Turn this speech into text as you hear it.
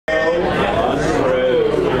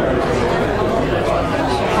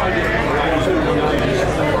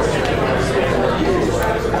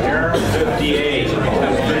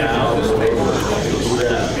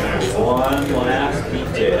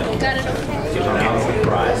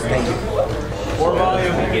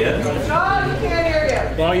again. John, we can't hear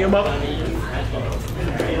you. Volume up.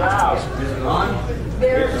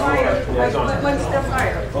 There's fire. When's the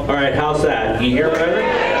fire? All right, how's that? Can you hear better?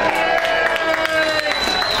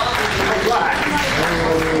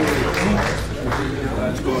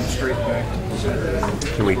 That's going straight back.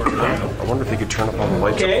 Can we? I wonder if you could turn up all the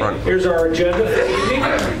lights up Okay, front. here's our agenda for the evening.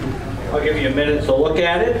 I'll give you a minute to look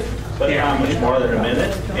at it, but not much more than a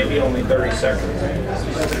minute, maybe only 30 seconds.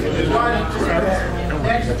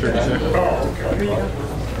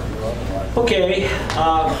 Okay,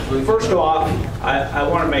 first off, I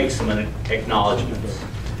want to make some acknowledgments.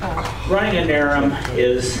 Running a Naram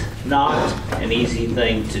is not an easy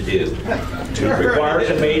thing to do. It requires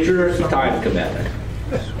a major time commitment.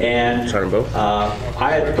 And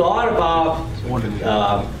I had thought about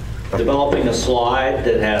developing a slide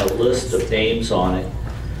that had a list of names on it,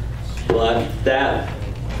 but that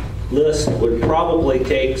list would probably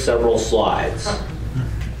take several slides.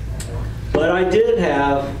 But I did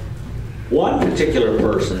have one particular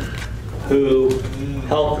person who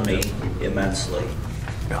helped me immensely,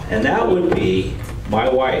 and that would be my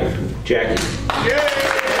wife, Jackie.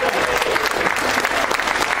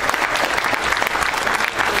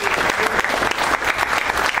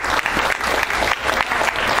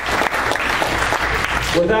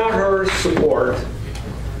 Without her support,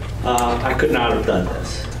 I could not have done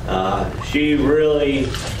this. She really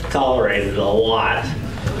tolerated a lot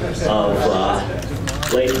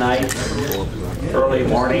of late nights, early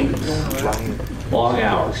mornings, long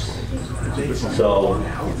hours. So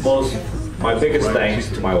my biggest thanks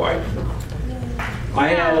to my wife. I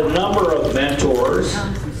had a number of mentors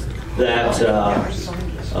that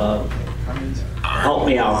helped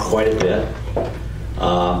me out quite a bit.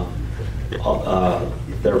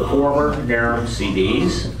 They're former Naram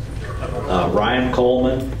CDs, Ryan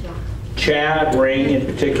Coleman, Chad Ring in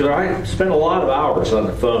particular. I spent a lot of hours on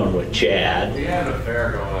the phone with Chad. He had a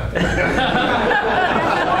fair going.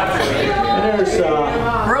 And there's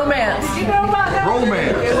Romance. Did you know about that?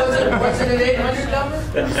 Romance. Was it an 800 number?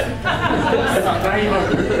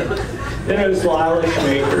 Then there's Lila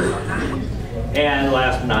Schmaker, and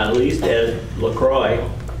last but not least, Ed LaCroix,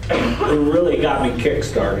 who really got me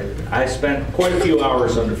kick-started. I spent quite a few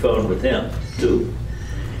hours on the phone with him, too.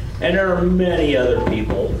 And there are many other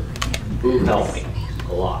people who helped me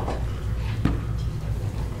a lot.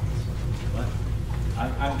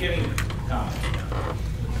 I'm getting comments now.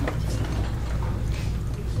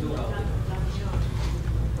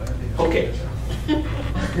 Okay.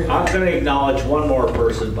 I'm going to acknowledge one more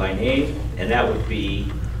person by name, and that would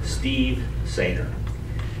be Steve Sainer.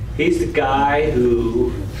 He's the guy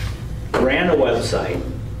who ran a website,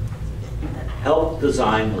 helped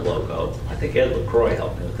design the logo. I think Ed LaCroix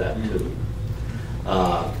helped me with that too.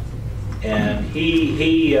 And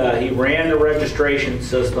he ran the registration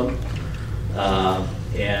system, and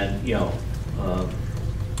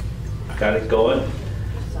got it going.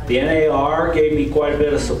 The NAR gave me quite a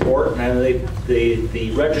bit of support, and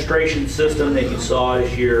the registration system that you saw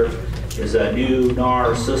this year is a new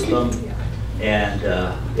NAR system, and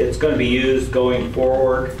it's going to be used going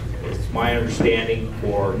forward. It's my understanding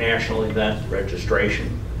for national event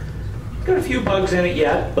registration. Got a few bugs in it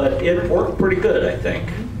yet, but it worked pretty good, I think.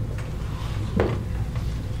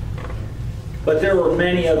 But there were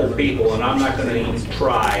many other people, and I'm not going to even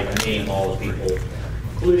try to name all the people,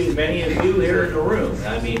 including many of you here in the room.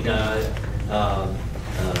 I mean,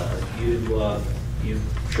 you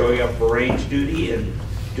showing up for range duty and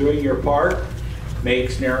doing your part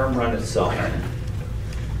makes Naram run itself.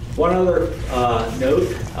 One other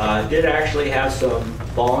note, did actually have some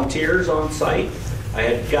volunteers on site. I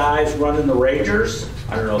had guys running the Rangers.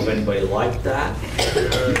 I don't know if anybody liked that.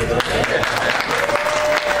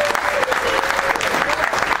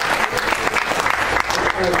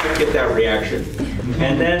 Get that reaction.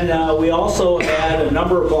 And then we also had a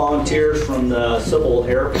number of volunteers from the Civil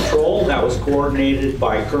Air Patrol. That was coordinated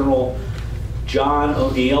by Colonel John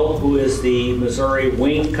O'Neill, who is the Missouri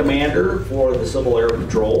Wing Commander for the Civil Air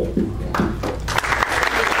Patrol.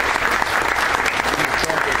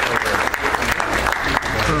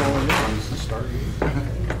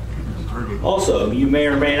 Also, you may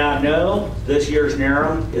or may not know, this year's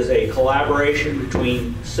Naram is a collaboration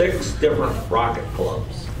between 6 different rocket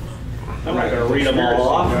clubs. I'm not going to read them all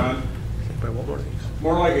off.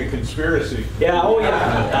 More like a conspiracy. Yeah, oh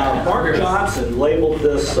yeah. Mark Johnson labeled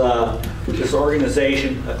this this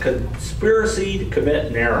organization a conspiracy to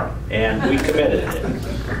commit Naram, and we committed it.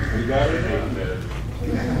 We got it.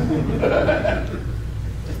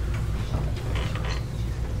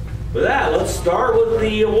 With that, let's start with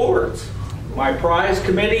the awards. My prize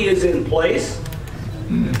committee is in place.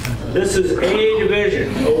 This is A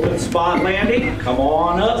Division, open spot landing. Come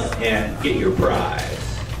on up and get your prize.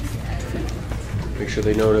 Make sure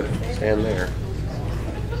they know to stand there.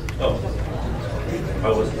 Oh, I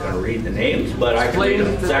wasn't going to read the names, but I can read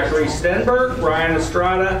them. Zachary Stenberg, Ryan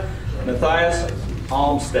Estrada, Matthias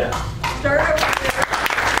Almstead.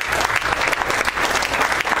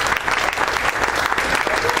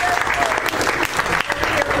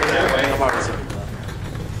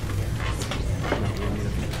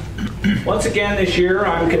 Once again this year,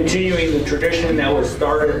 I'm continuing the tradition that was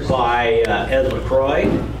started by Ed LaCroix,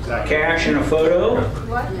 cash and a photo.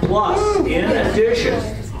 Plus, in addition,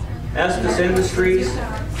 Estes Industries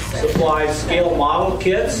supplies scale model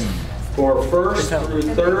kits for first through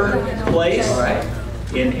third place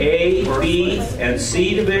in A, B, and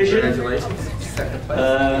C division.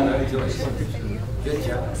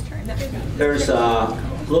 There's a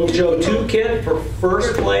Little Joe 2 kit for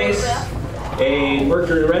first place, a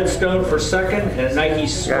Mercury Redstone for second, and a Nike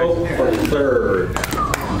Smoke for third.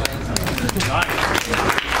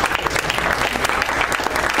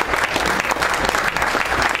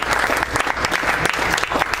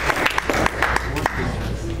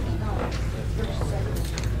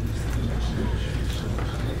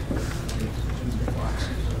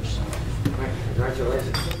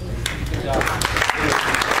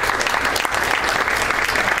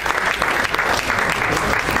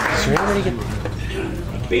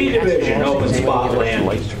 B Division open spot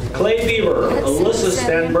landing. Clay Beaver, Alyssa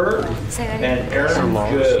Stenberg, and Aaron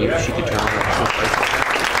Joe. She could turn around.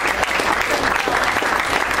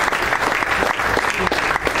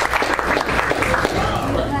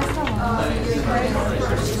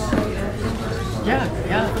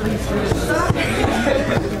 Yeah, please.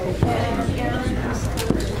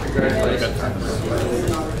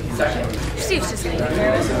 Steve's just getting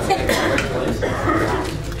nervous.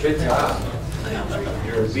 Good job.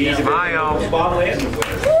 Your B Division open spot landing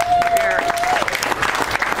winner.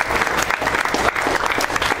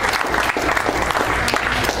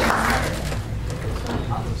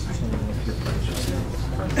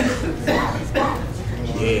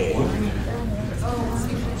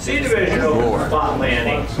 C Division open spot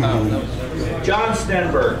landing. John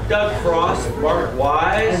Stenberg, Doug Frost, Mark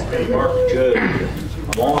Wise, and Mark Joe.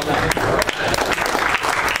 Come on up.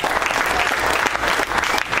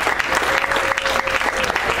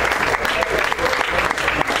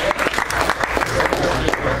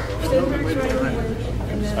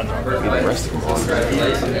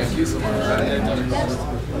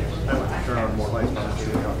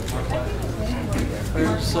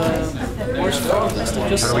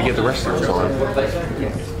 How do we get the rest of it going?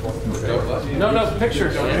 No,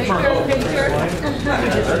 pictures. You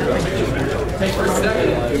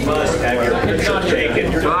must have your picture taken.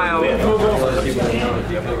 Smile.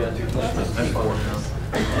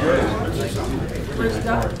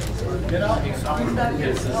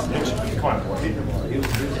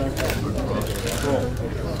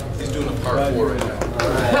 He's doing a part 4 right now.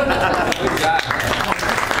 Good job.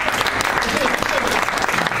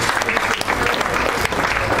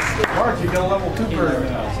 Mark, you got a level 2 bird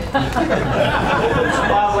now. Open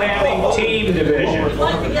spot landing team division.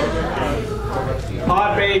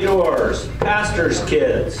 Pod Bay Doors, Pastor's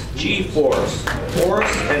Kids, G-Force,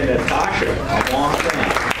 Forrest and Natasha. Come on down.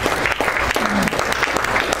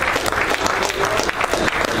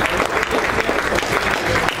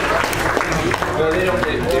 They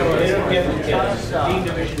don't get the kids. Team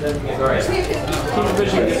division doesn't get the kids. Team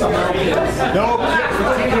division gets some other kids. No,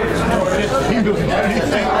 team doesn't get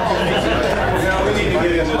anything. No, we need to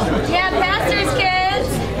get into this. Yeah, Pastor's Kids.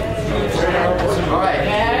 All right.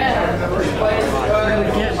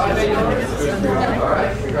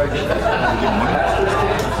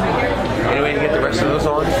 Any way to get the rest of those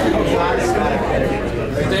on?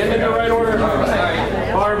 Stand in the right order.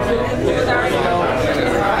 Barb.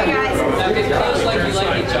 Get close like you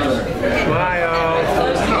like each other. Smile.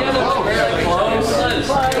 Close together. Close.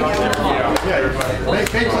 Make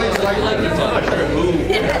plays like each other.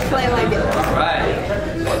 Play like it. Right.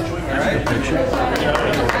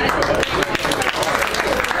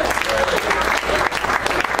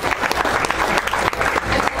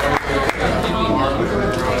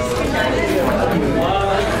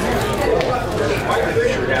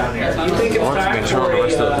 Down there. Do you think it's I want to time make sure for the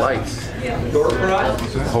rest of the a lights. door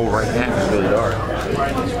prize? The whole right hand is really dark.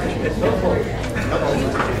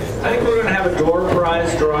 I think we're going to have a door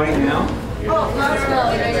prize drawing now.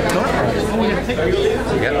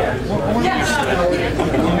 Yeah.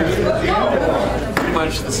 Pretty much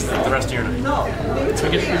finish the rest of your night. So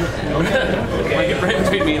get right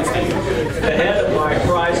between me and Steve. The head of my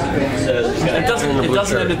prize committee says you It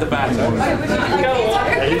doesn't end at the back. You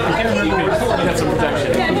have some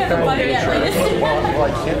protection.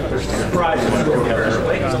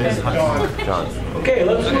 John. Okay,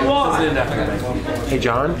 let's move on. Hey,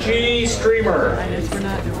 John. G Streamer.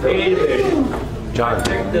 A division. John.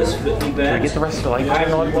 This event. Get the rest of the light.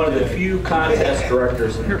 I'm one of the few contest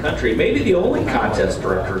directors in the country, maybe the only contest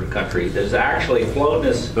director in the country that's actually flown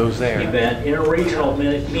this event in a regional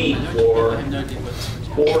meet for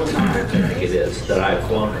 4 times, I think it is, that I've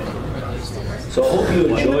flown it. So I hope you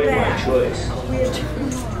enjoyed my choice.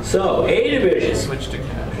 So, A division.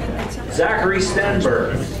 Zachary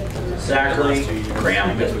Stenberg, Zachary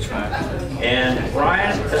Crampton, and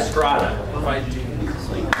Brian Estrada. Come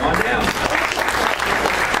on down.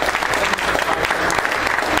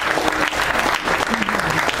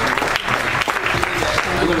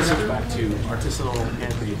 I'm going to switch back to artisanal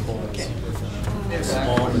handmade bowls with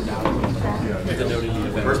small medallion denoting the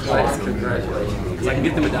event. Because I can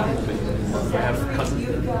get the medallion, but I have cousins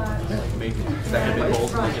that make handmade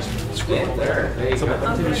bowls and they just scroll there. So I'm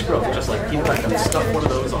like, you scroll, just like keep like stuff one of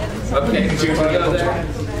those on. Okay, so you want to go there?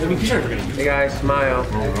 I mean, sure, we're going to Hey guys, smile.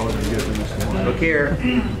 Look here.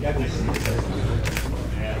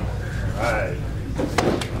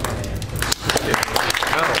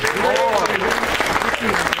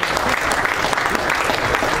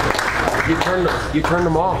 You turned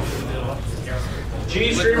them off.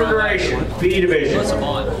 G Streamer Duration, B division. I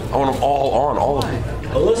want them all on, all of them.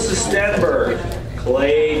 Alyssa Stenberg,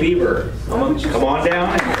 Clay Bieber. Come on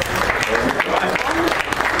down.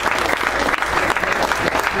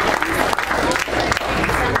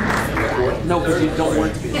 No, because you don't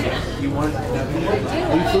want it to be. You want it to be.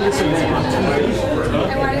 We flew this event on 2 days. I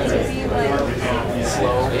want it to be like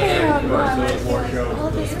Slow.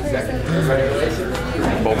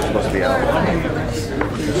 Bulb's supposed to be out.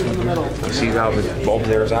 See how the bulb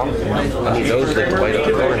there is out? I need those that light up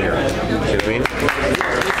the corner here. See what I mean?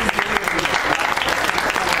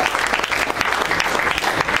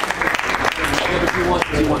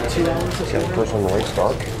 Do you want 2 hours? See how the first one on the right's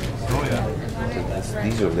dark? Oh yeah.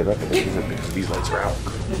 These are lit up, but these lights are out.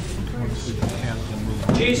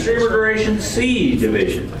 G Streamer Duration, C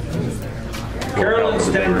division. Carolyn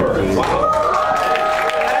Stenberg. Wow.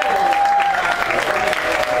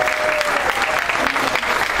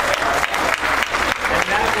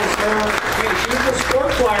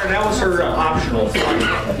 That was her optional flight.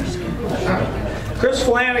 Chris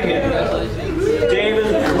Flanagan, David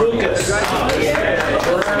Lucas,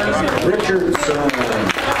 Richardson.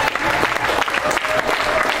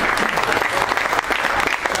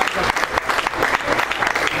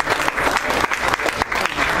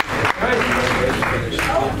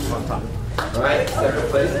 All right, second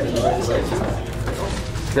place.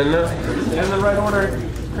 No. In the right order.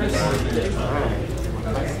 Chris.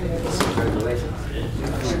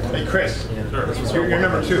 Hey, Chris. You're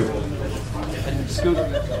number 2. Scoot.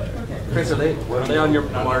 Chris, are they on your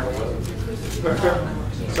mark?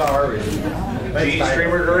 Sorry. G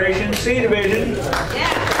Streamer Duration, C division.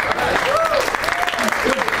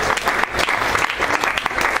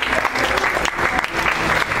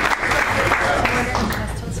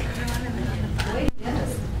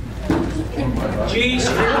 G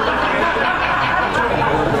Streamer.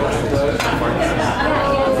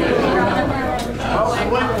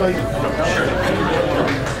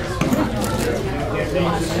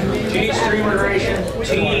 G Streamer Duration,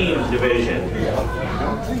 Team Division.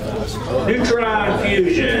 Neutron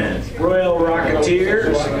Fusion, Royal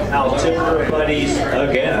Rocketeers, Altimeter Buddies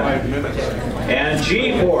again, and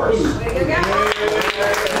G-Force.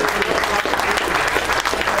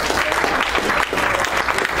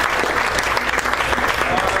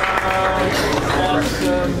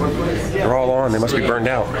 They're all on. They must be burned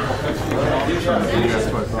out. It's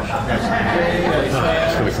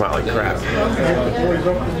gonna come out like crap.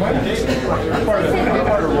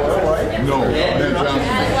 No,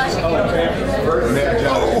 Matt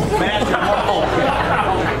Johnson. Matt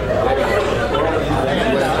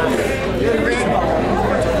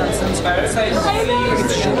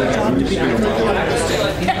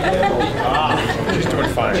She's doing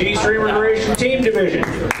fine. G Streamer Duration, Team Division.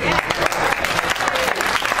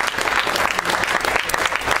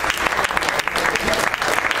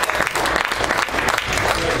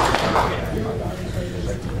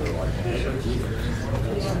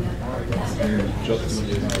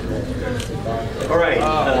 All right,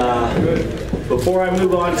 before I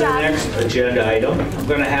move on to the next agenda item, I'm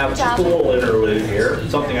going to have just a little interlude here,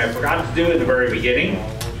 something I forgot to do at the very beginning.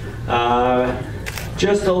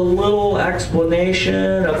 just a little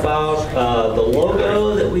explanation about the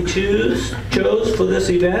logo that we chose for this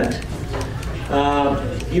event.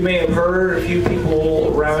 You may have heard a few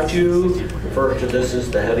people around you refer to this as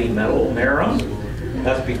the heavy metal Naram.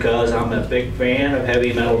 That's because I'm a big fan of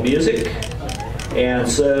heavy metal music. And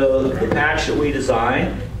so the patch that we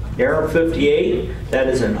designed, Naram 58, that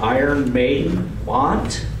is an Iron Maiden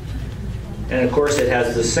font. And of course it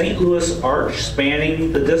has the St. Louis Arch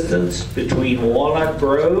spanning the distance between Walnut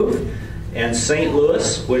Grove and St.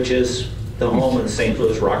 Louis, which is the home of the St.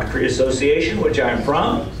 Louis Rocketry Association, which I'm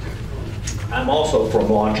from. I'm also from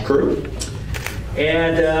Launch Crew.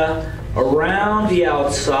 And around the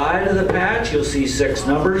outside of the patch, you'll see 6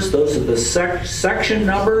 numbers. Those are the section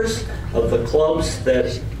numbers of the clubs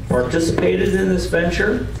that participated in this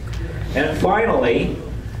venture. And finally,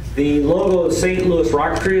 the logo of the St. Louis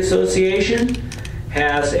Rocketry Association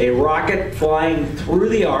has a rocket flying through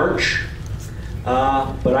the arch,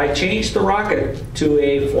 but I changed the rocket to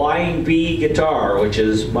a flying V guitar, which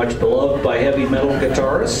is much beloved by heavy metal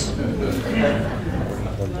guitarists.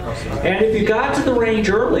 And if you got to the range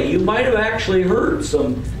early, you might have actually heard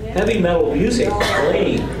some heavy metal music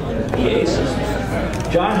playing on the PA system.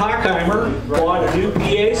 John Hockheimer bought a new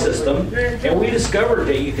PA system, and we discovered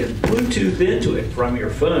that you can Bluetooth into it from your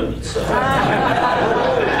phone. So,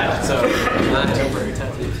 not temporary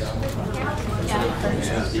tattoos.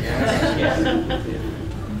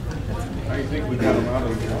 I think we got them out of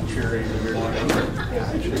the wheelchair.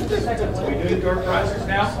 are we doing door prizes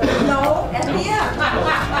now? No, at the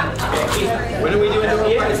end. When are we doing door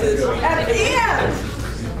prizes? At the end.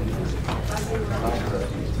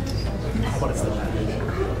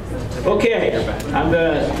 Okay, I'm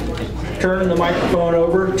going to turn the microphone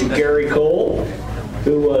over to Gary Cole,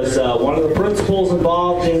 who was one of the principals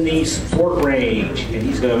involved in the sport range, and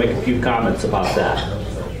he's going to make a few comments about that.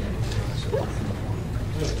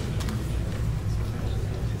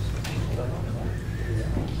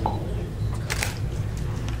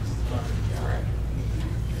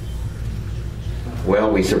 Well,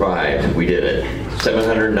 we survived. We did it.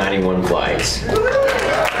 791 flights.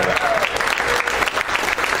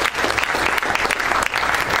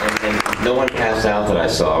 And no one passed out that I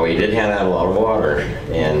saw. We did hand out a lot of water,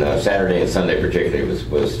 and Saturday and Sunday particularly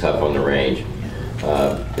was tough on the range.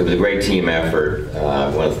 It was a great team effort.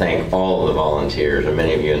 I want to thank all of the volunteers, and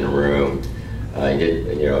many of you in the room. You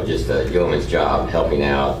did, just a yeoman's job helping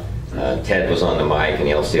out. Ted was on the mic and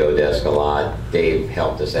the LCO desk a lot. Dave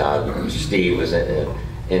helped us out. Steve was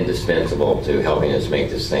indispensable to helping us make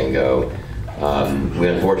this thing go. We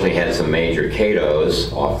unfortunately had some major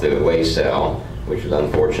CATOs off the way cell, which was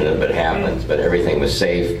unfortunate, but happens. But everything was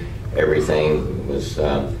safe. Everything was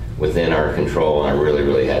within our control, and I really,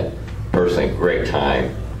 really had personally a great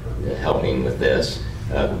time helping with this.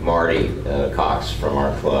 Marty Cox from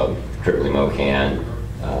our club, Tripoli Mocan.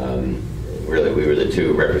 Really, we were the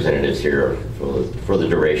 2 representatives here for the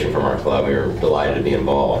duration from our club. We were delighted to be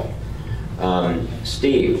involved.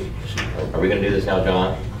 Steve, are we going to do this now,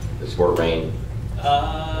 John? The sport rain?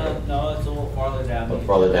 No, it's a little farther down. A little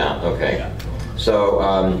farther down, okay. Yeah. So,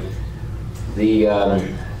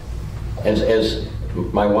 as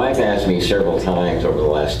my wife asked me several times over the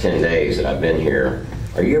last 10 days that I've been here,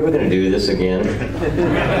 are you ever going to do this again?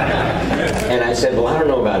 And I said, well, I don't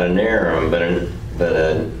know about a Naram, but an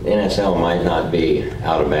NSL might not be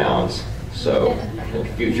out of bounds. So,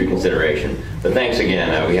 future consideration. But thanks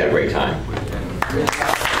again. We had a great time.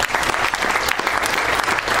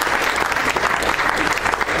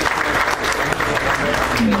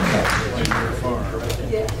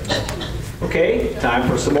 Okay, time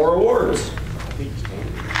for some more awards.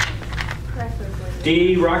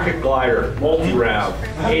 D Rocket Glider, multi-round,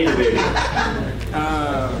 A division.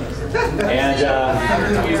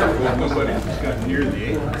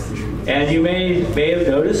 And you may have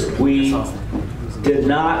noticed we did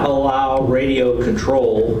not allow radio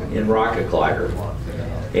control in Rocket Glider.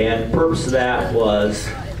 And the purpose of that was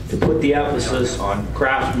to put the emphasis on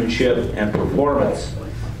craftsmanship and performance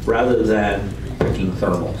rather than picking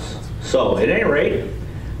thermals. So at any rate,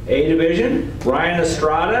 A division, Ryan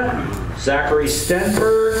Estrada, Zachary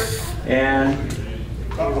Stenberg, and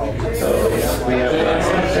we have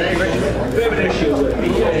an issue with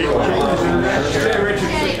the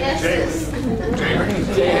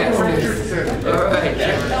All right.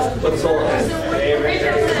 what's the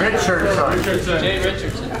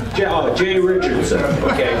Jay Richardson.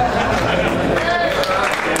 Okay.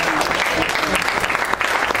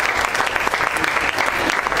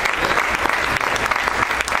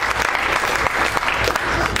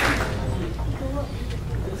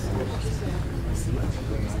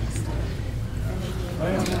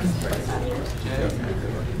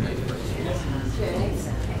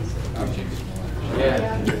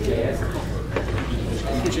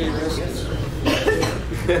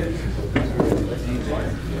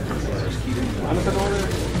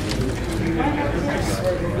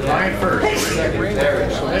 Line first.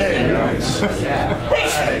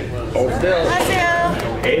 Hold still.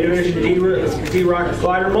 A Division D-Rocket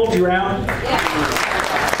Glider multi-round.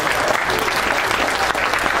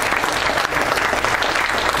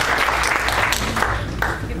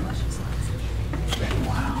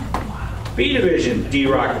 B Division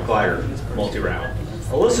D-Rocket Glider multi-round.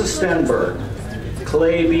 Alyssa Stenberg,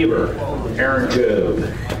 Clay Bieber, Aaron Job.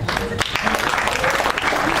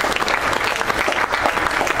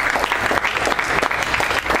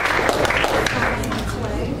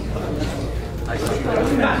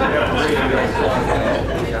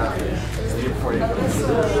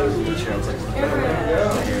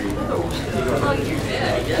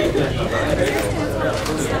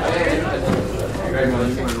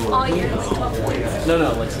 All years. No,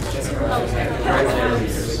 no, like.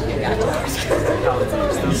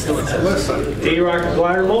 D-Rocket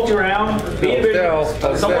Glider multi-round. B Division.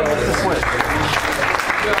 Someone has to switch.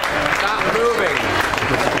 Stop moving.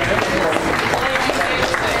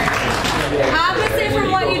 Opposite from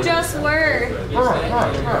what you just were.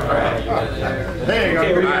 There you go.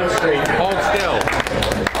 Okay, we got it straight. Hold still.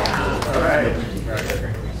 All right.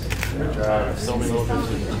 Good job. So many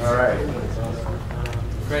locations. All right.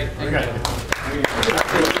 Great. We got it.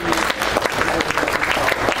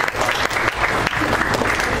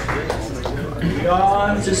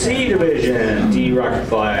 On to C Division D-Rocket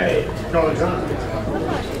Flight. Go, John.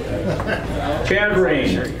 Chad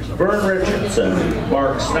Rain, Vern Richardson,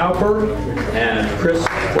 Mark Snauper, and Chris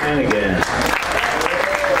Flanagan.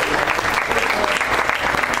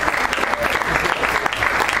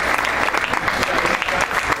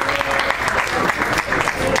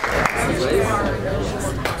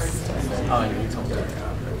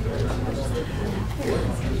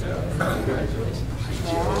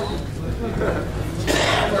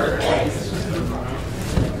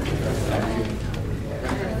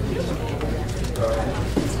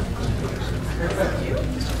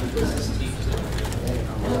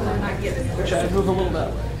 Chad, move a little that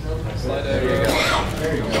way.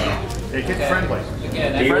 Hey, get friendly.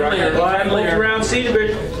 D-Rocket Flight multi-round C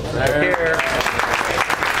Division. Here.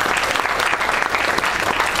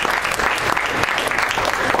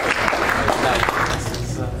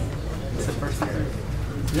 It's the first year.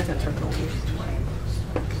 You're not gonna turn it over.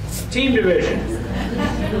 Team Division.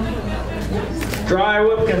 Dry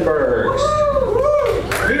Whipkenbergs,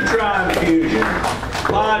 Neutron Fusion,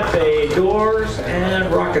 Pod Bay Doors,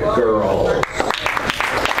 and Rocket Girls.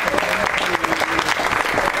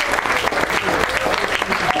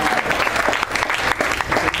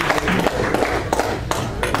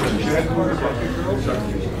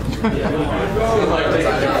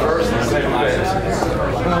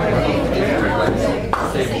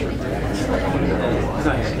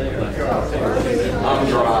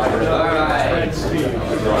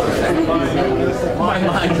 My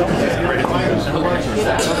mind.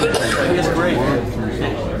 It's great.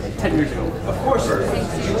 10 years ago. Of course, sir.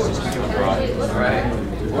 All right.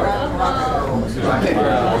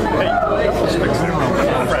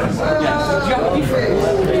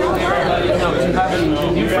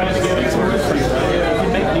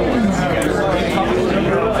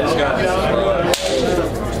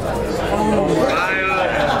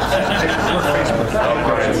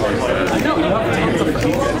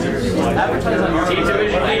 Team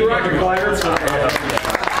Division D-Rocket Glider.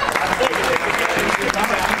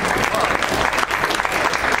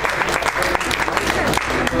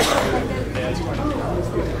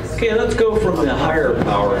 Okay, let's go from the higher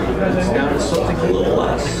power units down to something a little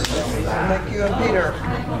less. Like you and Peter.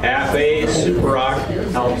 Half A Super Rock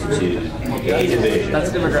Altitude, A Division.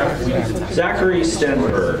 That's the demographic we use in town. Zachary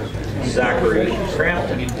Stenberg, Zachary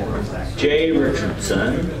Crampton, Jay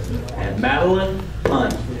Richardson, and Madeline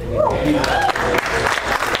Hunt.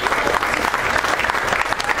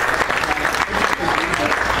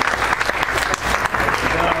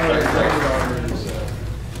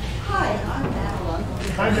 Hi, I'm Madeline.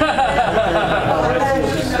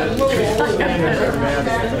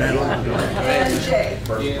 And Jay.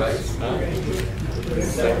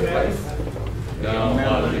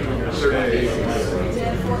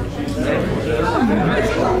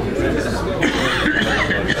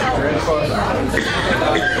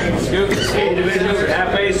 A Division,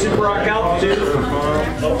 Half A Super Rock Altitude.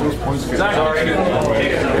 Sorry.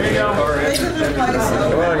 There you go.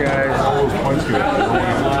 Come on, guys.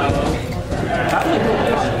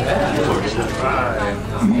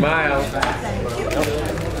 Smile.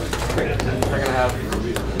 They're gonna have.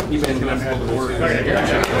 Even's gonna have the word.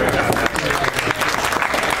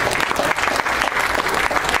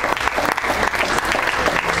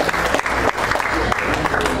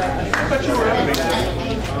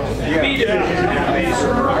 B division, base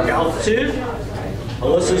from rock altitude.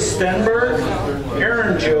 Alyssa Stenberg,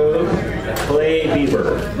 Aaron Job, Clay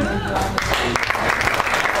Bieber.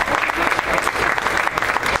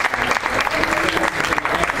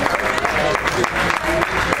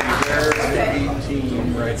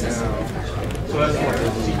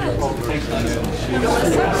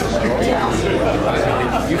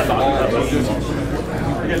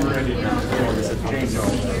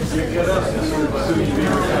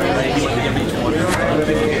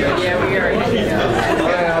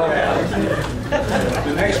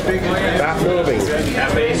 Stop moving.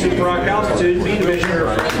 At base super rock altitude, B division.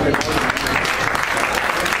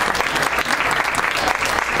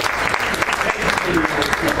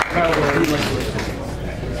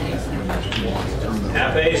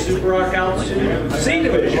 At base super rock altitude, C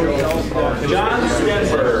division. John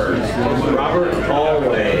Stenberg, Robert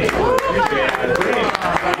Hallway,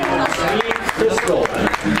 Steve Crystal.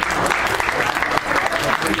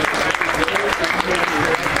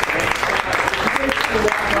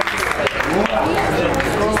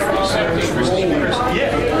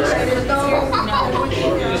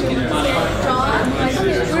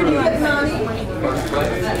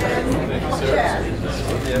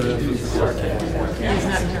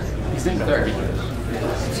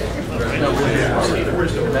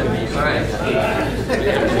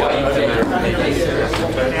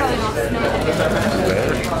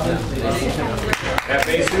 At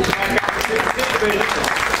base super rock altitude, C division.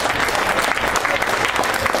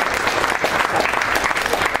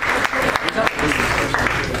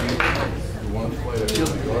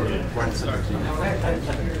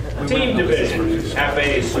 Team division,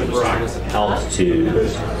 FA Super Rock altitude,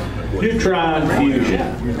 neutron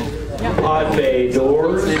fusion, pod bay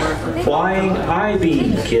doors, flying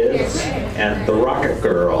I-beam kids, and the Rocket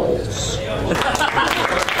Girls.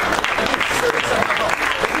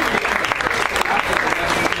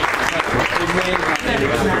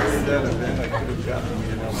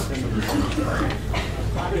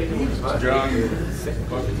 John,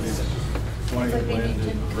 flight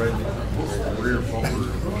landed right rear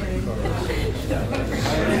forward.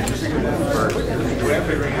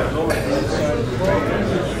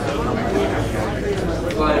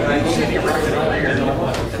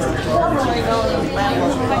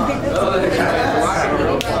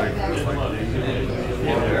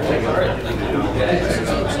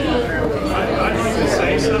 I'd like to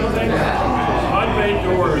say something. On bay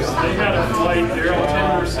doors, they had a flight, Daryl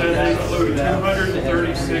Timber said they flew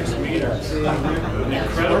 236 meters. An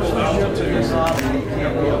incredible altitude.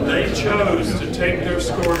 They chose to take their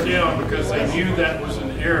score down because they knew that was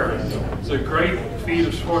an error. It's a great feat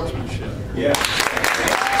of sportsmanship. Yeah.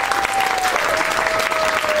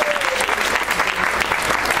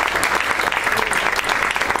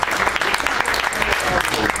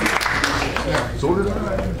 So did I.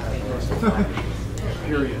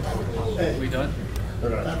 Period. We done? I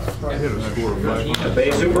hit a score of 500.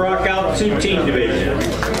 Bay Super Rock altitude, team division.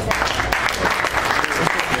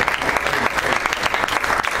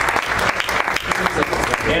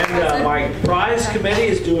 And my prize committee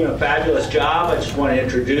is doing a fabulous job. I just want to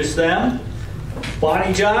introduce them.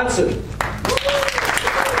 Bonnie Johnson.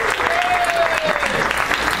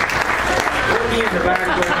 Working in the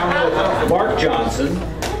background with Mark Johnson.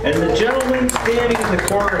 And the gentleman standing in the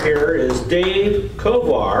corner here is Dave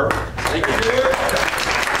Kovar.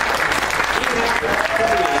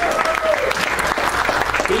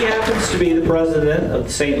 He happens to be the president of the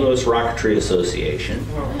St. Louis Rocketry Association.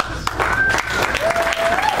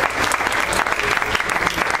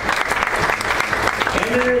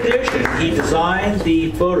 And in addition, he designed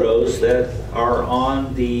the photos that are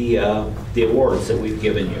on the awards that we've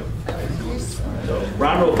given you. So,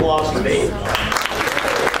 round of applause for Dave.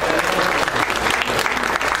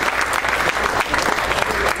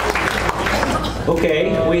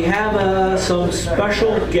 Okay, we have some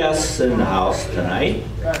special guests in the house tonight,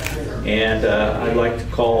 and I'd like to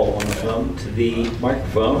call on them to the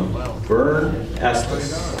microphone. Vern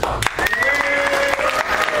Estes.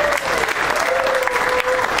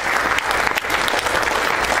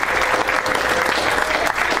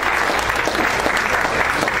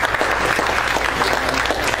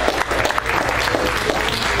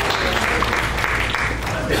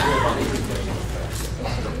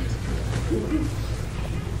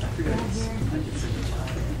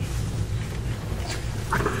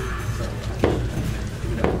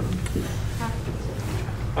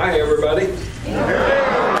 Hi, everybody.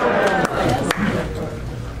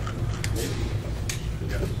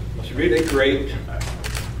 It's really great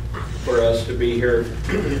for us to be here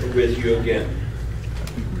with you again.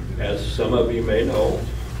 As some of you may know,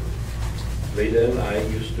 Lita and I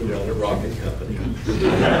used to run a rocket company.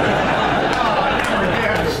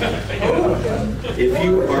 If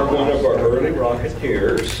you are one of our early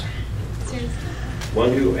Rocketeers,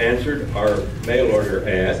 one who answered our mail order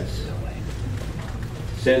ads,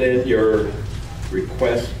 sent in your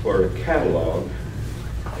request for a catalog,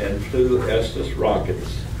 and flew Estes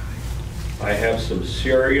rockets, I have some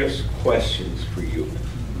serious questions for you.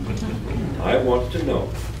 I want to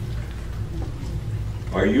know,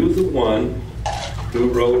 are you the one who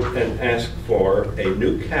wrote and asked for a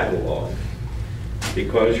new catalog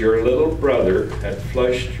because your little brother had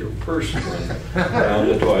flushed your first one down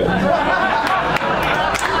the toilet?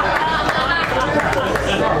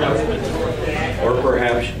 Or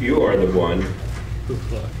perhaps you are the one who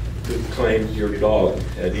claimed your dog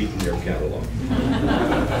had eaten your catalog.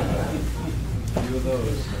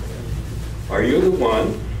 Are you the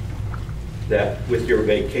one that, with your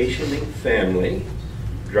vacationing family,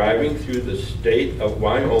 driving through the state of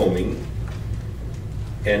Wyoming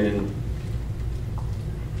and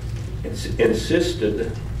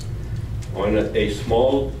insisted on a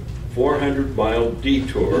small 400-mile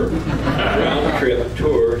detour, round-trip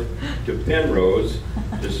tour to Penrose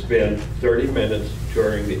to spend 30 minutes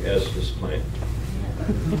touring the Estes plant?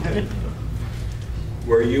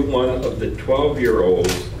 Were you one of the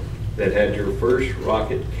 12-year-olds that had your first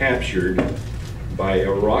rocket captured by a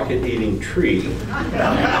rocket-eating tree?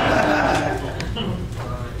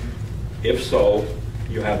 If so,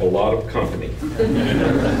 you have a lot of company.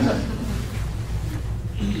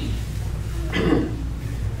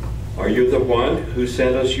 Are you the one who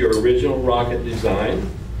sent us your original rocket design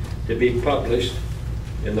to be published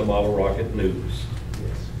in the Model Rocket News?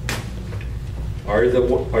 Are you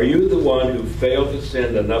the one who failed to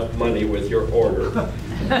send enough money with your order,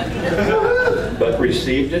 but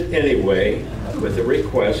received it anyway with a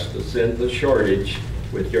request to send the shortage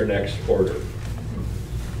with your next order?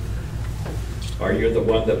 Are you the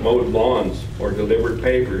one that mowed lawns or delivered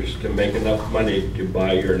papers to make enough money to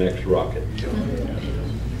buy your next rocket?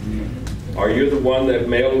 Are you the one that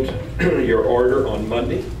mailed your order on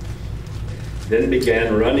Monday, then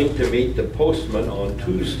began running to meet the postman on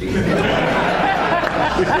Tuesday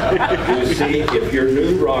to see if your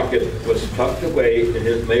new rocket was tucked away in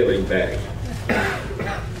his mailing bag?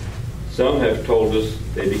 Some have told us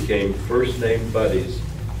they became first-name buddies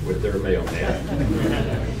with their mailman.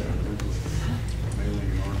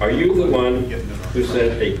 Are you the one who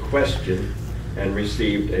sent a question and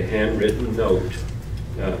received a handwritten note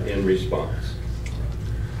in response?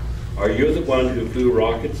 Are you the one who flew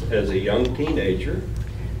rockets as a young teenager,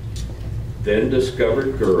 then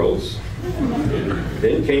discovered girls,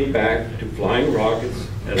 then came back to flying rockets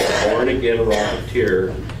as a born-again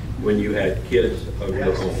Rocketeer when you had kids of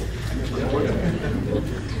your own?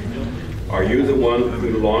 Are you the one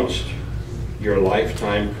who launched your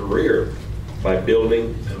lifetime career by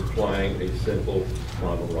building and flying a simple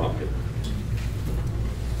model rocket?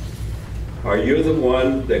 Are you the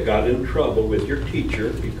one that got in trouble with your teacher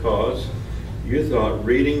because you thought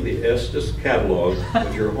reading the Estes catalog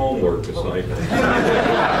was your homework assignment?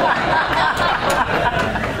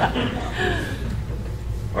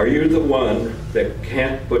 Are you the one that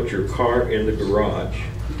can't put your car in the garage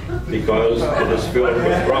because it is filled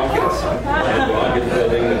with rockets and rocket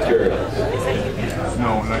building materials?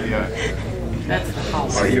 No, not yet.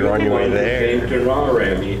 Are you the one that came to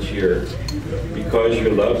Naram each year because you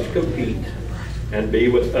love to compete and be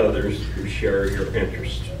with others who share your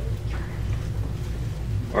interest?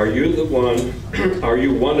 Are you the one, are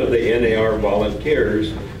you one of the NAR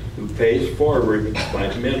volunteers who pays forward by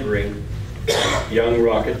mentoring young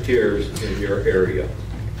Rocketeers in your area?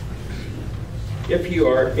 If you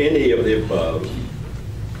are any of the above,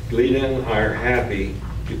 Lita and I are happy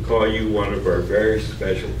to call you one of our very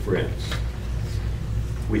special friends.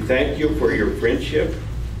 We thank you for your friendship,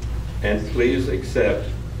 and please accept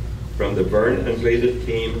from the Vern and Lita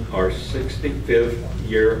team our 65th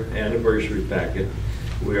year anniversary packet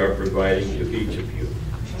we are providing to each of you.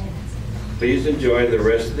 Please enjoy the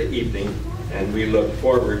rest of the evening, and we look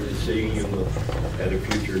forward to seeing you at a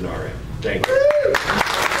future NARAM. Thank you.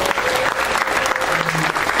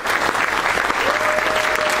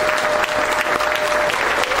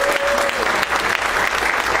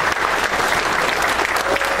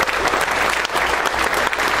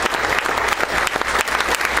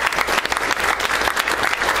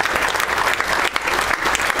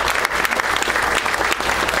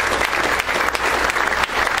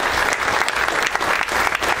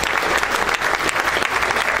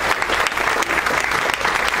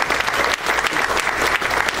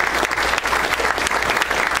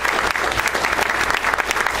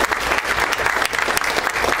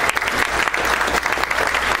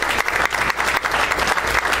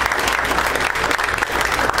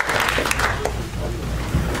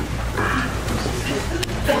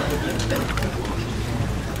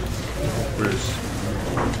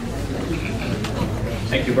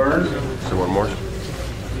 Thank you, Vern. So one more.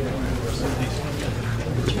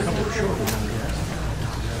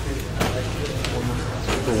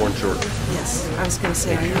 One short. Yes, I was going to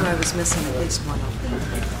say, I knew I was missing at least one of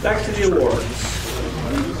them. Back to the awards.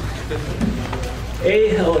 A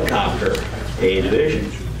helicopter, A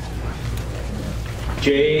division.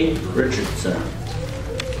 Jay Richardson.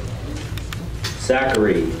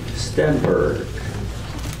 Zachary Stenberg.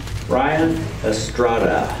 Ryan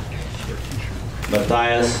Estrada.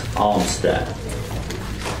 Matthias Almstead.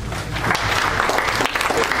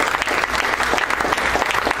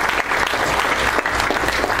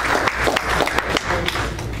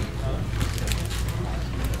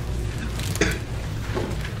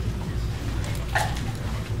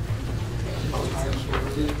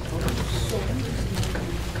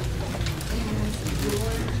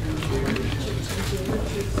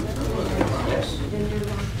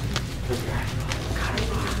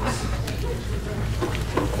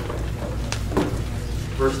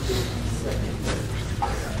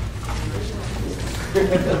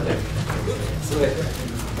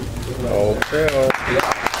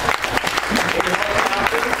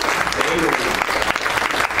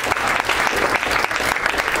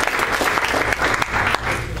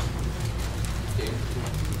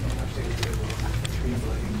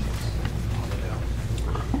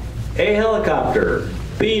 A helicopter,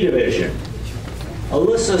 B division.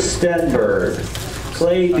 Alyssa Stenberg,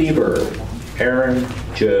 Clay Bieber, Aaron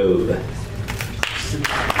Job.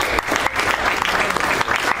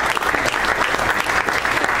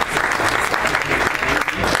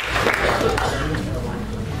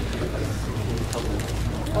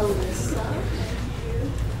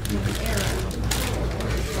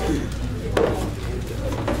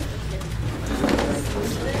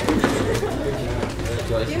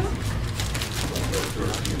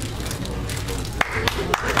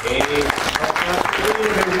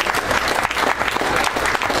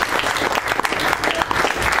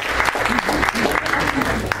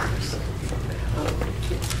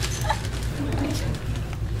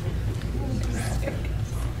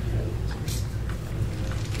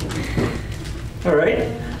 All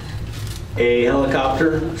right. A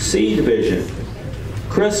helicopter, C division.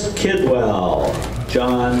 Chris Kidwell,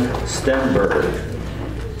 John Stenberg,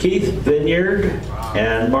 Keith Vineyard,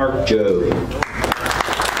 and Mark Job.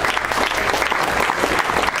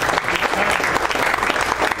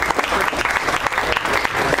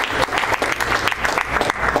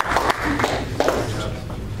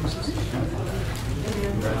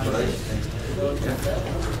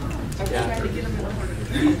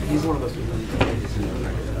 He's one of those people.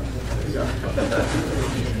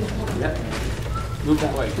 Yep. Move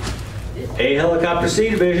that way. A helicopter, C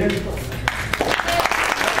division.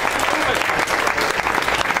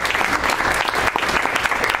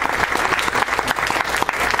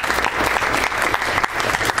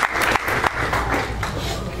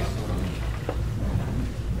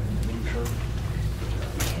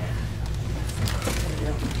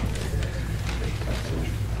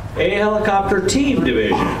 A helicopter, team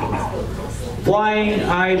division. Flying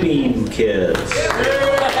I-beam kids.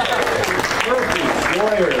 Murphy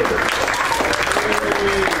Square.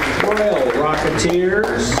 Royal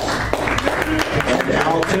Rocketeers. And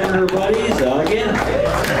Al Turner buddies again.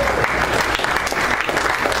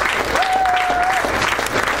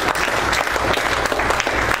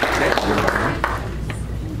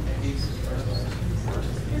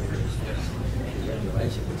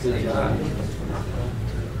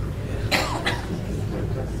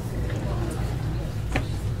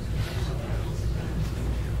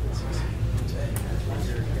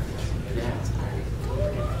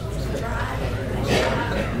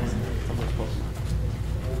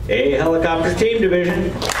 A helicopter team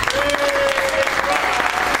division.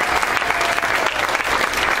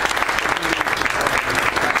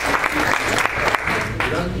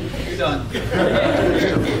 You're done.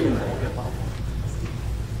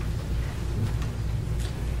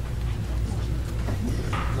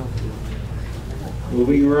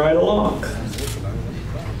 Moving right along.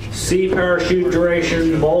 C parachute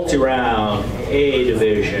duration multi-round, A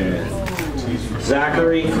division.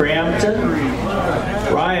 Zachary Crampton,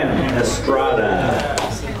 Ryan Estrada,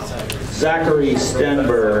 Zachary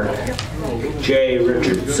Stenberg, Jay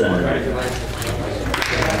Richardson.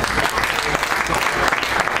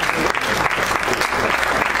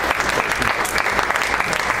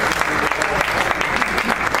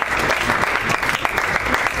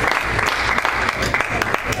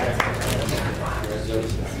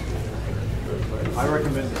 I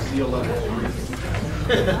recommend the C11.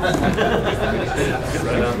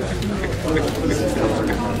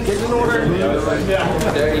 Kids in order.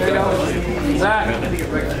 Yeah. There you go. Zach.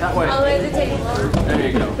 That way. I'll lay the table. There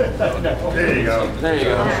you go. There you go. There you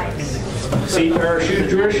go. Sea parachute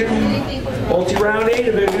tradition, multi-round A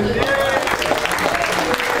division.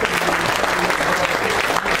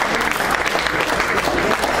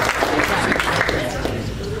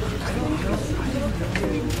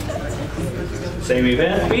 Same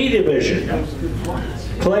event, B division.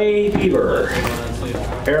 Clay Beaver,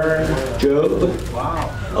 Aaron Job,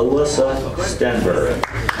 Alyssa Stenberg.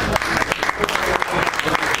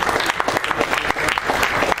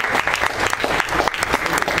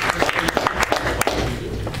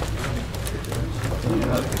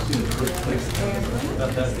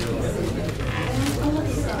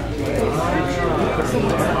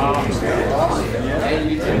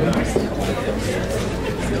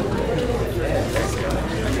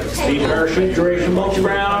 The parachute duration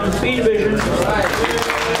multi-round B division.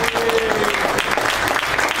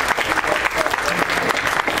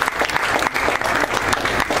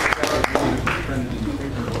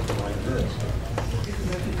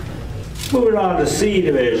 Moving on to C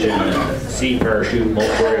division. C parachute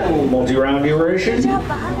multi-round duration.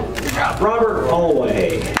 Robert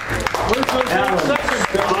Holloway, Alan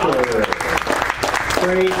Stoker,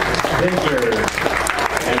 Craig Vineyard,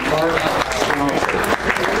 and Mark Swanson.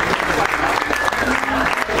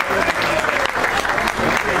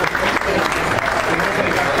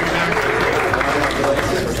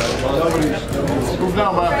 Move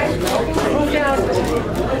down, Bob. Move down.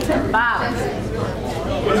 Bob.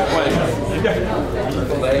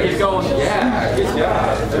 Keep going. Yeah, good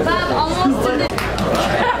job. Bob, almost to the...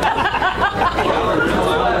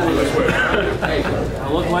 Hey, I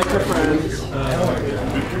look like your friends.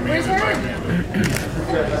 Where's her?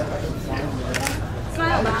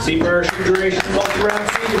 Smile, Bob. C parachute duration multi-round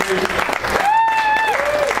C division.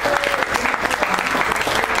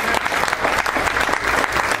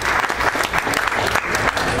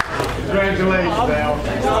 Congratulations, Al.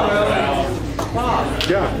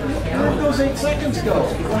 Yeah. Where did those 8 seconds go?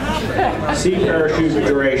 What happened? C parachute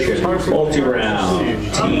duration multi-round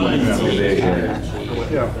T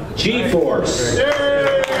division. G-Force,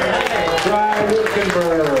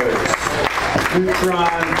 Tri-Wilkenberg,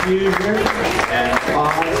 Neutron Fusion, and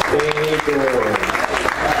Pod Bay Doors.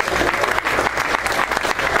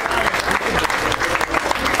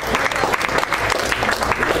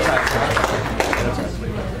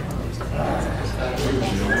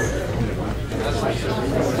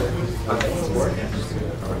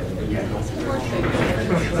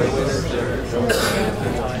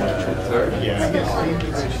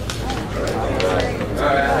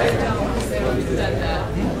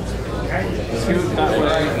 Scoot that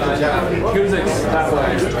way. Scoot that way.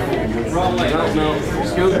 No,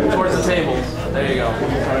 scoot towards the table. There you go.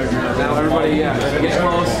 Now everybody, yeah, get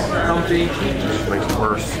close, comfy. Makes it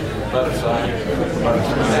worse. Better side.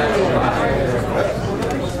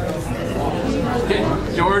 Okay,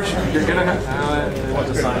 George, you're gonna have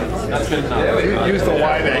to sign. That's good enough. Use the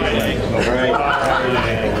wide angle. All right.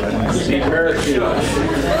 C parachute.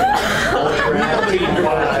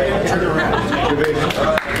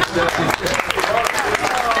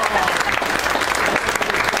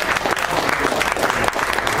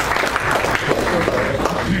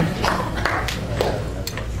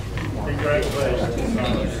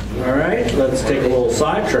 All right, let's take a little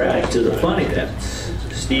sidetrack to the fun events.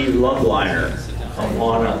 Steve Loveliner,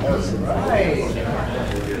 Alana.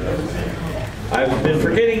 I've been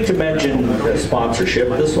forgetting to mention the sponsorship.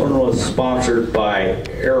 This one was sponsored by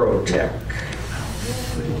Aerotech.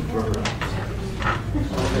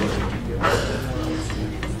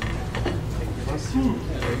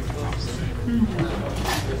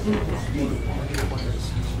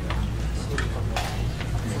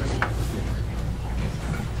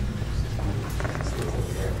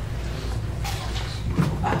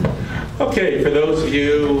 Okay, for those of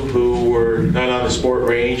you who were not on the sport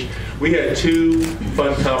range, we had 2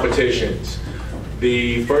 fun competitions.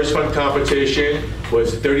 The first fun competition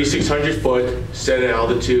was 3,600 foot set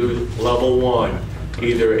altitude level 1,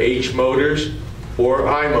 either H motors or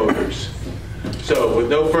I motors. So with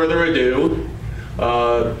no further ado,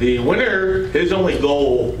 the winner, his only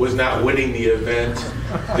goal was not winning the event.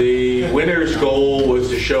 The winner's goal was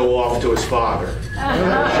to show off to his father,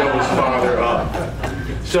 show his father up.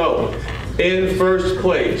 So, in first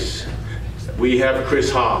place, we have Chris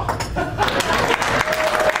Ha.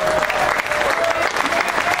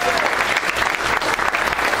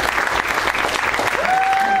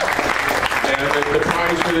 And the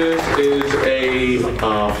prize for this is a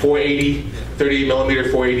 480, 38 millimeter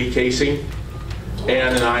 480 casing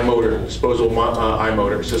and an I motor, disposable I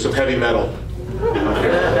motor, so some heavy metal.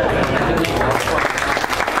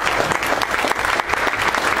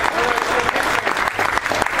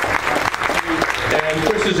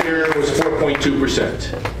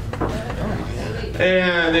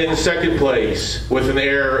 in second place with an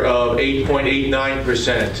error of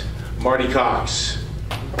 8.89%, Marty Cox.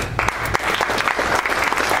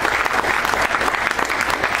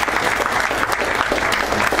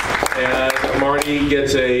 And Marty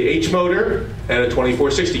gets a H motor and a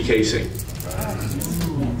 2460 casing.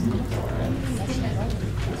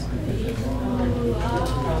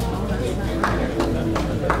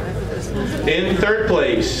 In third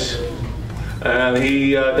place,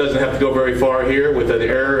 he doesn't have to go very far here with an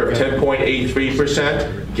error of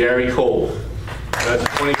 10.83%, Gary Cole. That's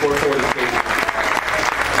 2440 casing.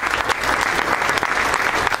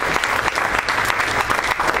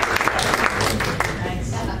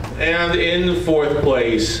 And in fourth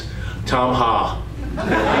place, Tom Ha.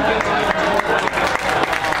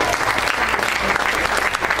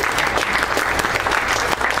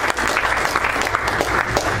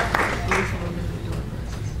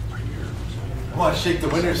 I want to shake the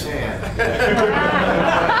winner's hand.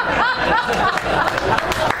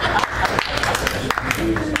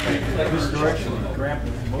 This direction.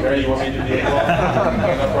 Gary, you want me to do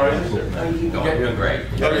the You're doing great.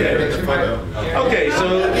 Okay. Okay, so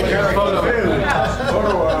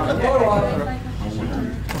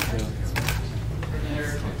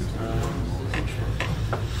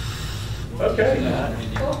okay.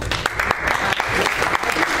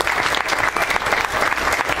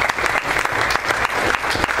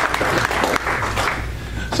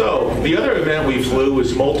 So the other event we flew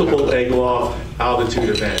was multiple egg loft altitude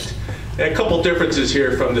event. And a couple differences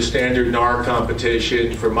here from the standard NAR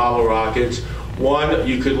competition for model rockets. One,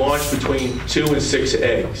 you could launch between 2 and 6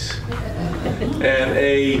 eggs. And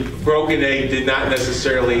a broken egg did not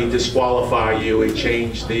necessarily disqualify you. It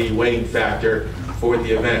changed the weighting factor for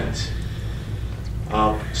the event.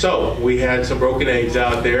 So we had some broken eggs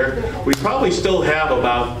out there. We probably still have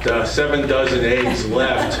about 7 dozen eggs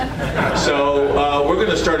left. So we're going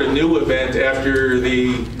to start a new event after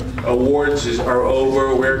the awards are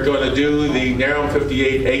over. We're going to do the Naram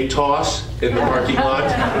 58 egg toss in the parking lot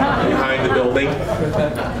behind the building.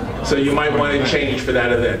 So you might want to change for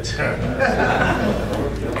that event.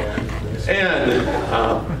 And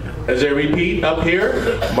as I repeat up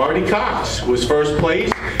here, Marty Cox was first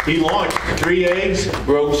place. He launched 3 eggs,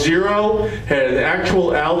 broke 0, had an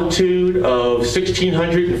actual altitude of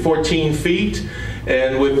 1,614 feet,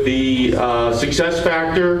 and with the success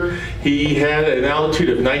factor, he had an altitude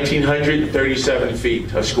of 1,937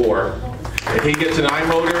 feet, a score. And he gets an I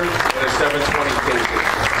motor and a 720 casing.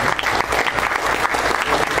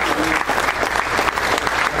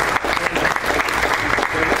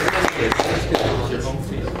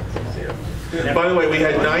 By the way, we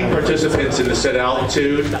had 9 participants in the set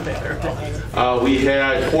altitude. We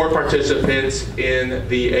had 4 participants in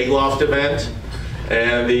the egg loft event,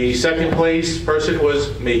 and the second place person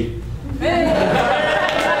was me. Not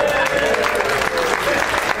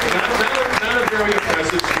a very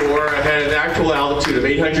impressive score. I had an actual altitude of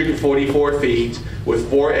 844 feet with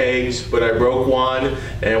 4 eggs, but I broke 1.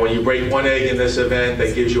 And when you break 1 egg in this event,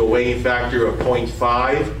 that gives you a weighing factor of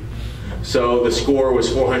 0.5. So the score was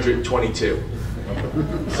 422.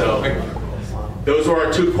 So those were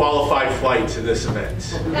our 2 qualified flights in this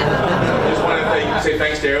event. I just want to say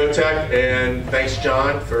thanks to Aerotech and thanks,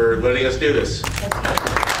 John, for letting us do this.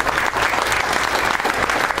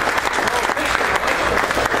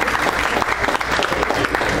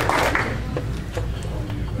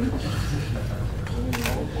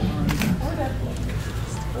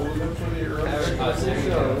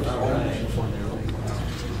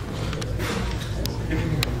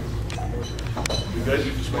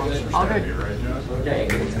 All good.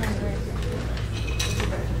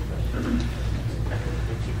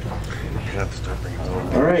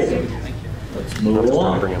 All right, let's move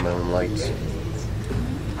along. Bringing my own lights.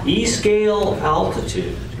 E-scale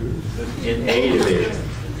altitude in A division.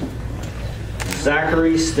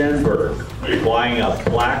 Zachary Stenberg flying a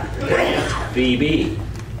Black Grant VB.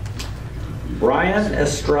 Brian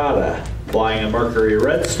Estrada flying a Mercury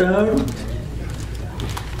Redstone.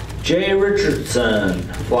 Jay Richardson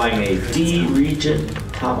flying a D Region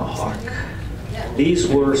Tomahawk. These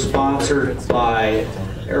were sponsored by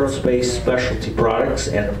Aerospace Specialty Products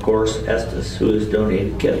and of course Estes, who has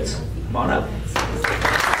donated kits. Come on up.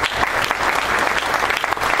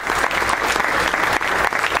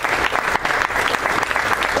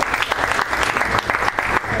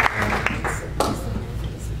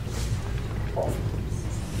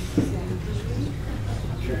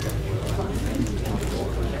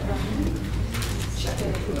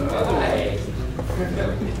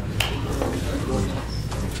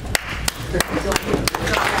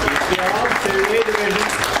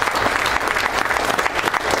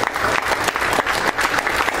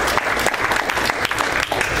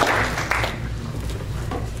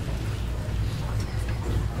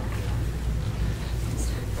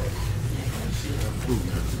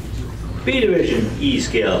 B Division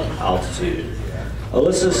E-scale altitude.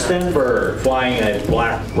 Alyssa Stenberg flying a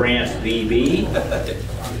Black Brant VB.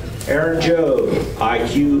 Aaron Joe,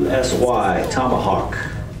 IQSY Tomahawk.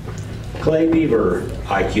 Clay Beaver,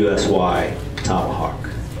 IQSY Tomahawk.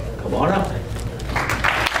 Come on up.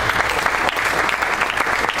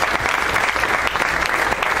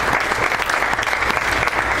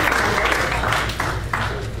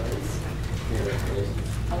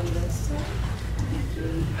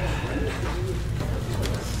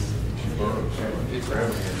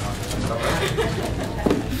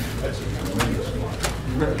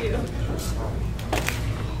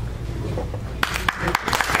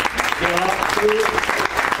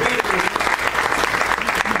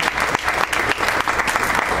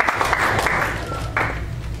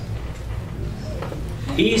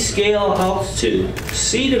 E-scale altitude,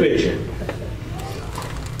 C Division.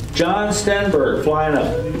 John Stenberg flying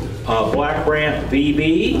a Black Brant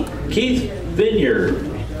VB. Keith Vineyard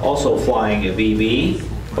also flying a VB,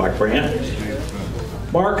 Black Brant.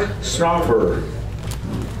 Mark Snoffer,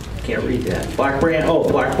 can't read that. Black Brant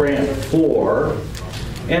 4.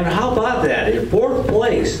 And how about that? In 4th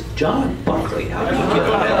place, John Buckley. How did you get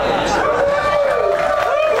that?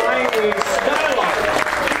 Flying a Skylark.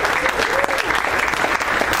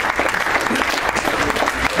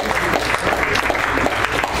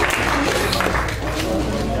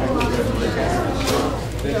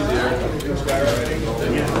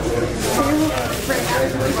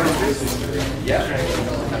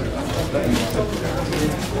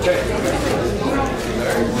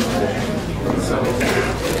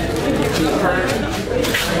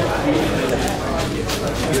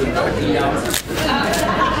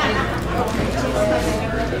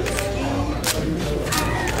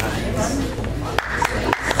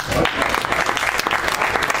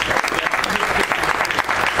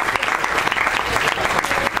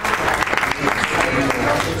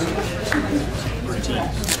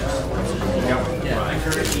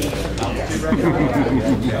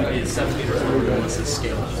 It's 7 meters lower than what's the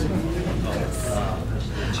scale.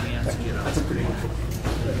 That's a pretty good.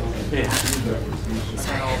 Yeah.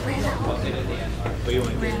 Sorry, I ran out.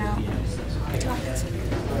 Ran out. I talked to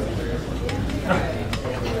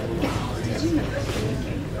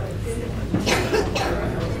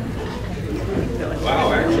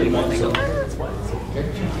Wow, actually,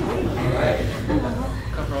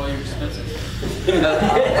 Cover all your expenses.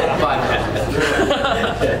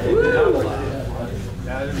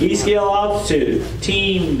 E-scale altitude,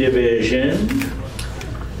 Team Division.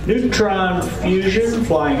 Neutron Fusion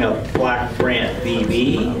flying a Black Brant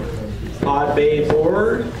VB. Pod Bay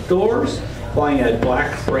Doors flying a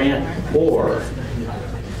Black Brant 4.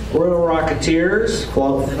 Royal Rocketeers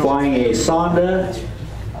flying a Sonda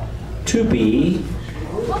 2B.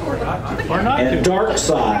 And Dark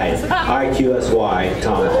Side IQSY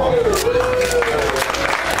Tomahawk.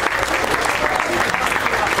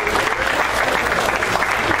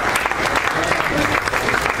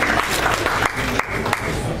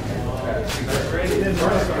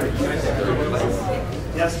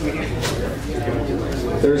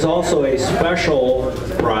 There's also a special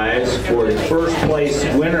prize for the first place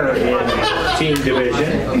winner in Team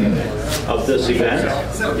Division of this event.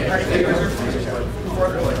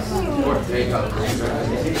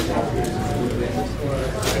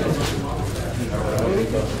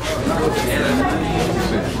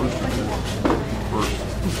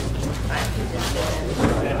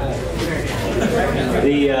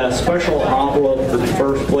 The special envelope for the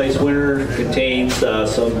first place winner contains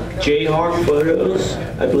some Jayhawk photos,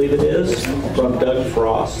 I believe it is, from Doug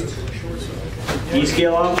Frost.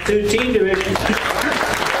 E-scale altitude, Team Division.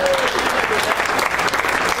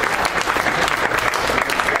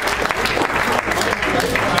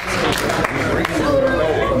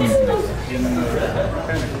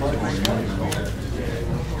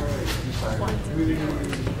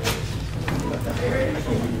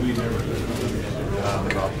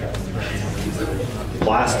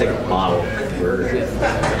 Plastic model conversion.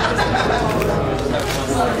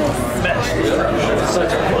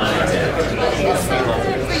 Such a fun event.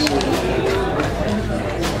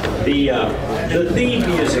 The theme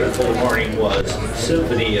music for the morning was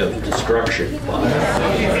Symphony of Destruction.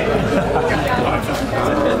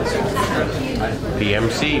 The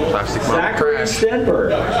MC, plastic model Zachary crash.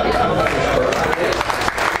 Stenberg.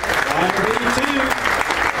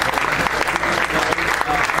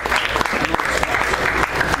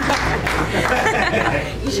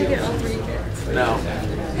 You should get all 3 kids. No,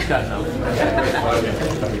 he's got enough.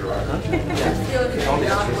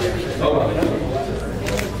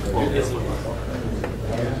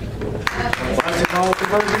 Plastic model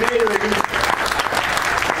conversion.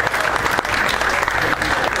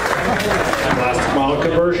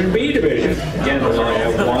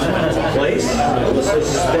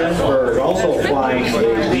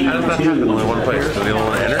 How does that happen? Only one place. Do they all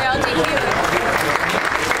want to enter? I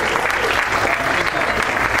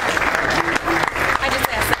just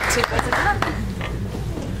asked that too. What's it up?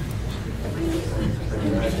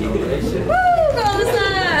 Woo! Go on the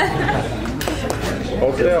side.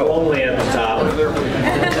 It's lonely at the top.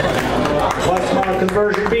 Last model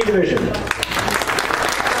conversion B division.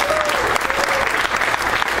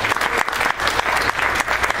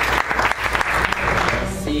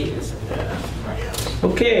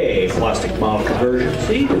 Okay, plastic model conversion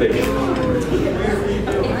C division.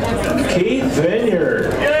 Keith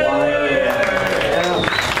Vineyard.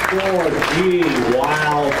 F4G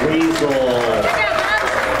Wild Weasel.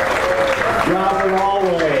 Robert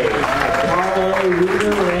Alway. Carlo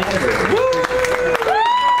Luder-Rander.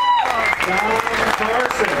 John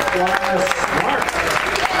Carson. Class Mark.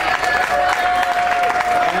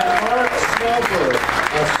 And Mark Snowford.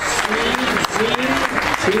 A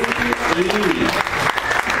CCTE.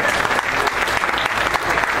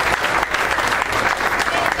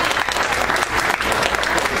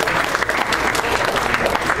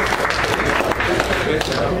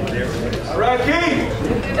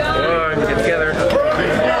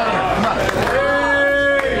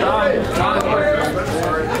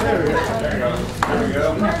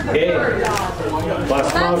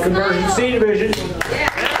 Last model conversion C division.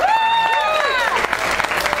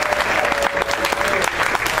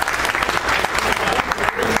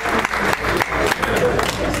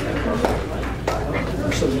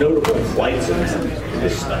 There's some notable flights in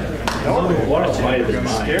this stuff. One of them might have been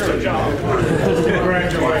mine.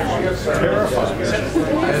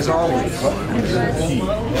 As always.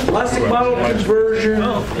 Plastic model conversion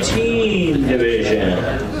team division.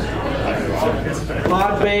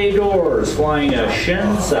 Pod Bay Doors flying a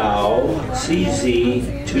Shenzhou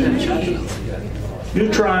CZ-2G.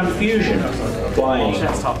 Neutron Fusion flying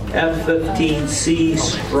F-15C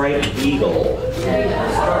Strike Eagle.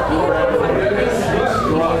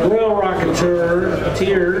 Royal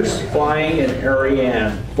Rocketeers flying an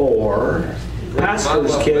Ariane 4.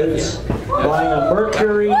 Pastor's Kids flying a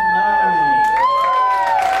Mercury 9.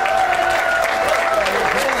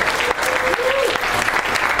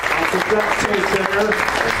 Duct tape there.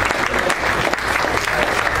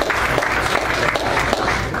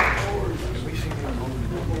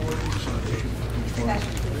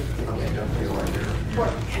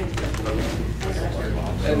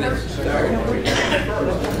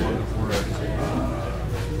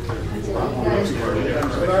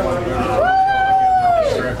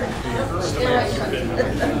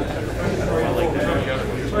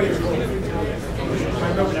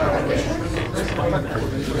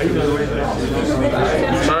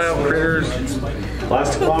 Smile critters.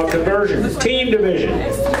 Plastic model conversion team division.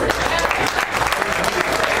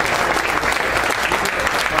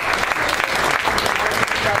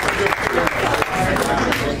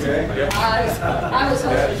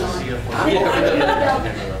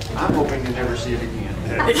 I'm hoping to never see it again.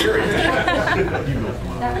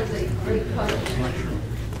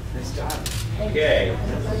 Okay.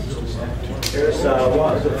 Here's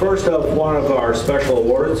the first of one of our special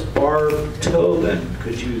awards, Barb Tobin.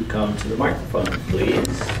 Could you come to the microphone,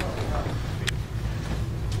 please?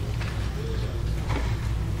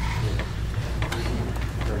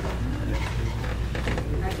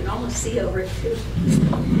 I can almost see over it too.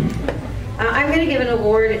 I'm going to give an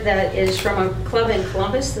award that is from a club in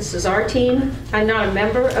Columbus. This is our team. I'm not a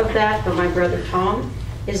member of that, but my brother Tom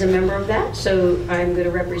is a member of that, so I'm going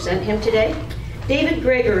to represent him today. David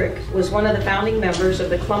Gregorick was one of the founding members of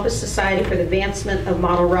the Columbus Society for the Advancement of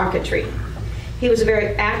Model Rocketry. He was a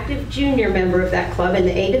very active junior member of that club in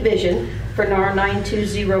the A Division for NAR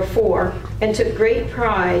 9204 and took great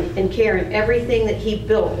pride and care in everything that he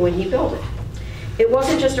built when he built it. It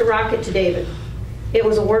wasn't just a rocket to David. It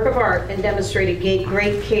was a work of art and demonstrated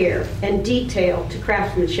great care and detail to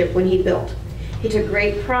craftsmanship when he built. He took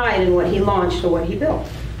great pride in what he launched and what he built.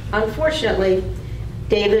 Unfortunately,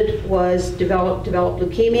 David developed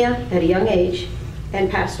leukemia at a young age and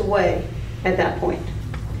passed away at that point.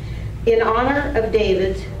 In honor of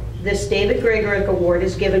David, this David Gregorick Award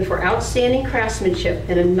is given for outstanding craftsmanship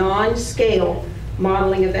in a non-scale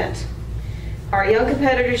modeling event. Our young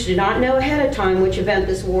competitors do not know ahead of time which event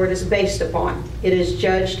this award is based upon. It is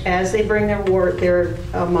judged as they bring their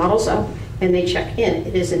models up and they check in.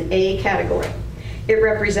 It is an A category. It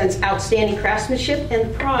represents outstanding craftsmanship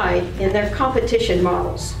and pride in their competition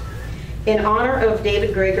models. In honor of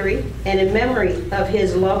David Gregory and in memory of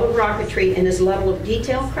his love of rocketry and his level of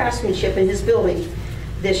detailed craftsmanship in his building,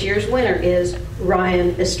 this year's winner is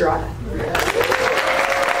Ryan Estrada.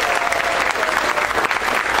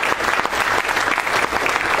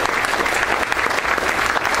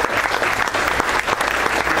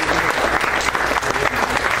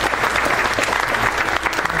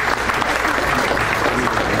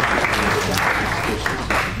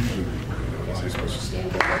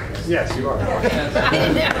 Yes, you are.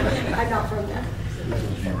 I'm not from there.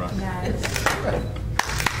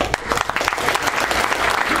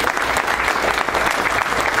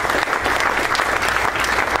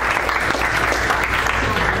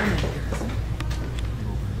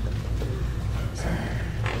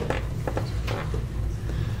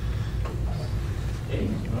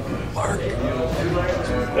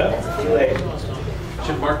 Well, too late.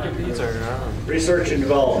 Should Mark get these or? Research and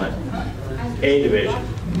Development, A Division.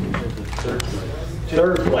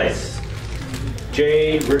 Third place,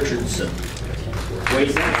 Jay Richardson,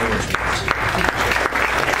 Waste Management.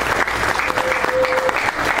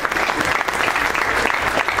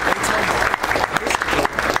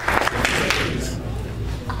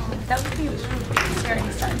 That would be very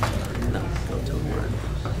exciting. No, don't tell Mark.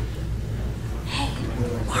 Hey,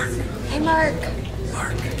 Mark. Hey, Mark.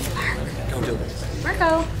 Mark. Don't do it.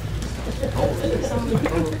 Marco.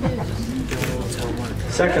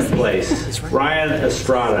 Second place, Ryan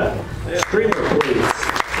Estrada, Streamer Please.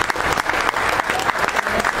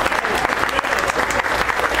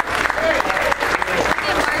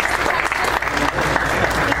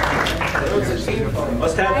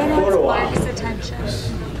 Must have a photo op. Mark's attention.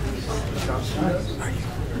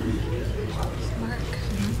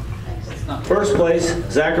 First place,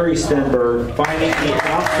 Zachary Stenberg, finding the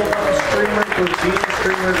optimum streamer for Gene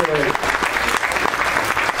Streamer Day.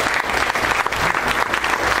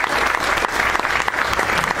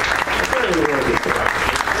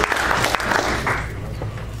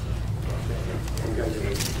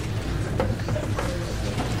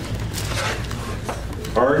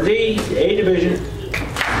 R&D, A Division.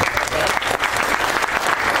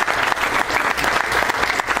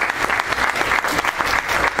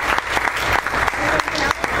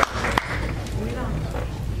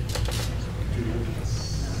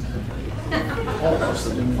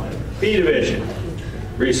 B Division,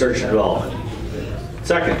 Research and Development.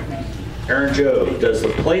 Second, Aaron Joe, does the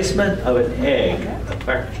placement of an egg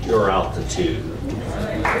affect your altitude?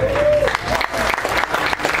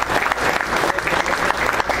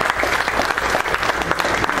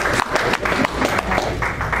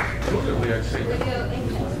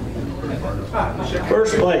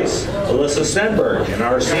 First place, Alyssa Stenberg, an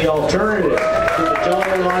RC alternative to the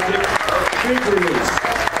Jolly Logic Street Release.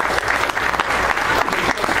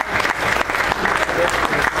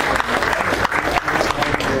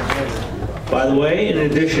 By the way, in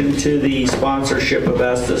addition to the sponsorship of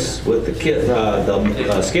Estes with the kit,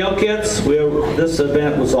 scale kits, this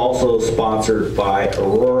event was also sponsored by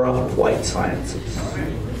Aurora Flight Sciences.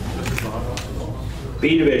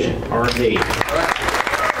 B Division, R&D.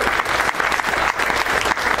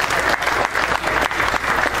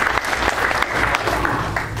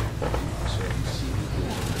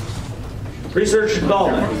 Research and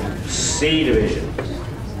Development, C Division.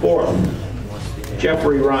 Fourth,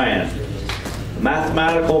 Jeffrey Ryan.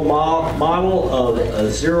 Mathematical model of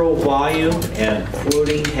a zero volume and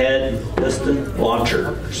floating head piston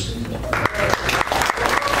launchers.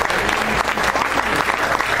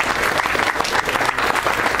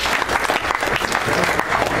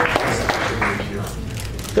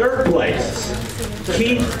 Third place,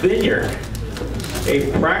 Keith Vineyard.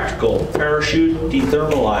 A practical parachute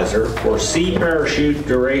dethermalizer for sea parachute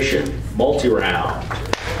duration multi-round.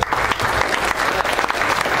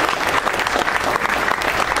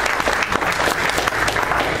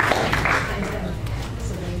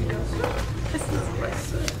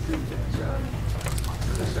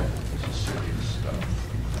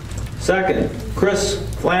 Second, Chris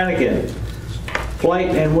Flanagan, flight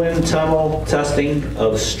and wind tunnel testing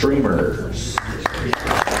of streamers.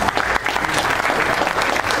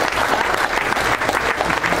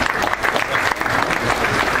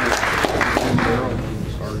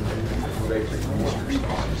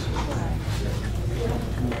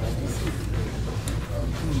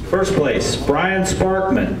 First place, Brian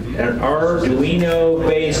Sparkman, an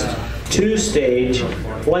Arduino-based two-stage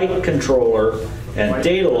flight controller and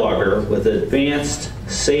data logger with advanced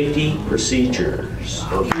safety procedures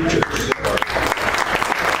or features.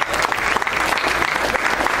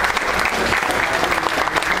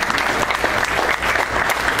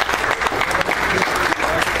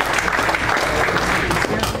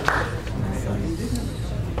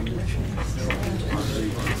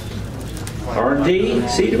 R&D,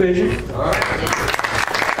 C Division.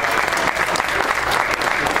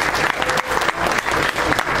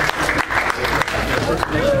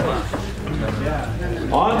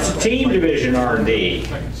 On to Team Division R&D.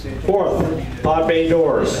 Fourth, Pod Bay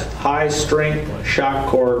Doors, high strength shock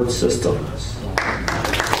cord systems.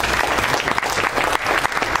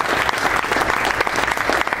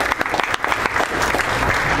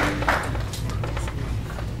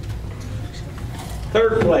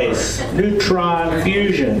 Third place, neutron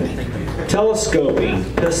fusion telescoping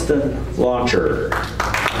piston launcher.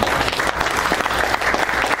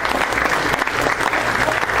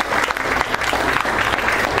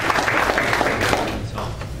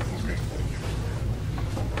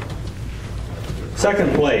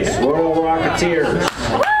 Second place, Royal Rocketeers.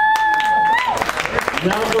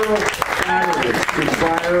 Number of batteries to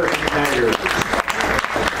fire igniters.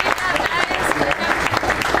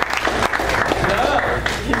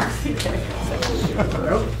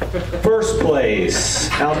 First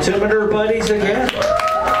place, altimeter buddies again.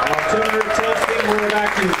 Altimeter testing with a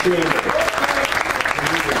vacuum chamber.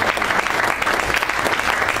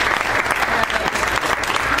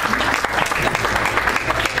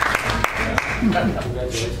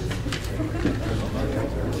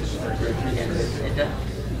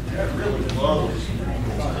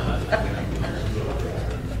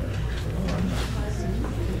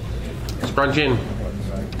 Scrunch in.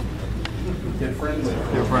 Get friendly.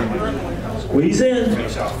 Get friendly. Squeeze in.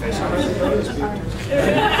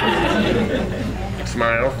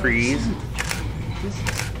 Smile, freeze.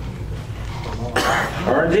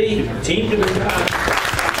 R&D, team to the top.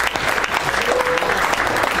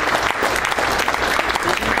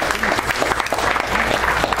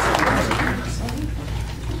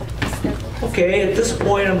 Okay, at this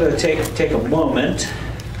point I'm going to take a moment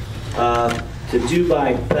to do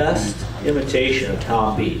my best imitation of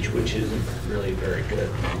Tom Beach, which isn't really very good.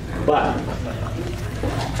 But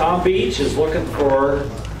Tom Beach is looking for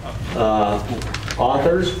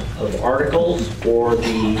authors of articles for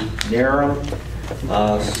the Naram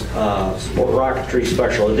Sport Rocketry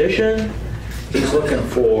Special Edition. He's looking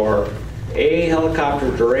for A,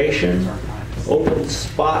 helicopter duration, open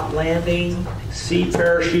spot landing, C,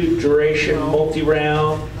 parachute duration,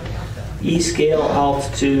 multi-round, E, scale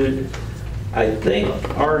altitude. I think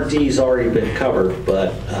R&D's already been covered,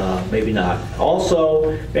 but maybe not. Also,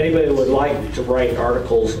 if anybody would like to write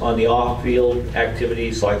articles on the off-field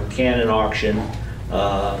activities like cannon auction,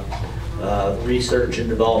 research and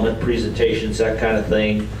development presentations, that kind of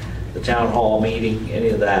thing, the town hall meeting, any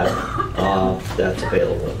of that, that's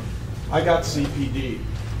available. I got CPD.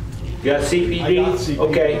 You got CPD? I got CPD.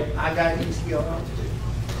 Okay. I got ECL.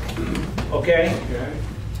 Okay.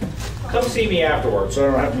 Come see me afterwards, so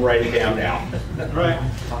I don't have to write it down now. Right.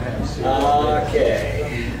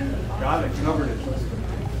 Okay. Got it. Covered it.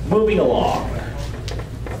 Moving along.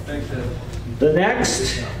 The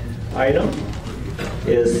next item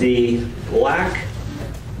is the Black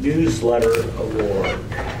Newsletter Award.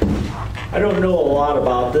 I don't know a lot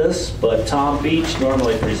about this, but Tom Beach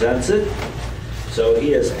normally presents it, so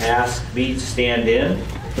he has asked me to stand in.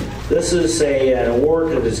 This is an award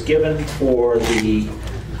that is given for the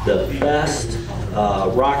best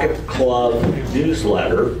Rocket Club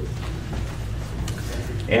newsletter.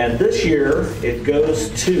 And this year it goes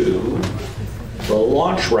to the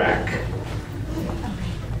Launch Rack,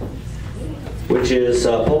 which is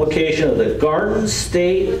a publication of the Garden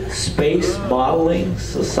State Space Modeling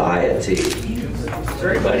Society. Is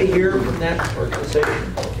there anybody here from that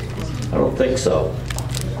organization? I don't think so.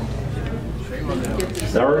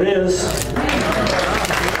 There it is.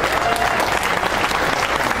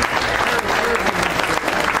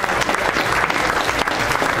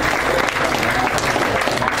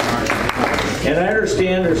 And I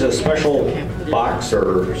understand there's a special box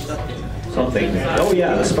or something. Oh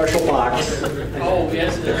yeah, the special box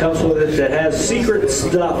that comes with it that has secret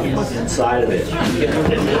stuff inside of it. You get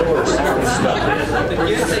more secret stuff.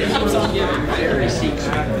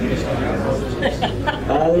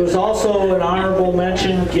 There was also an honorable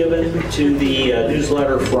mention given to the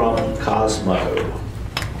newsletter from Cosmo.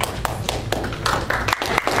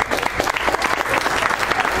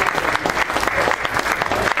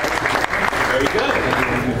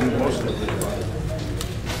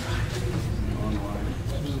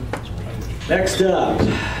 Next up,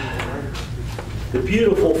 the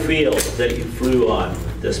beautiful field that you flew on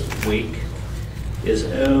this week is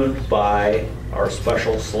owned by our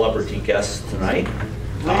special celebrity guests tonight,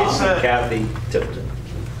 Kathy Tipton.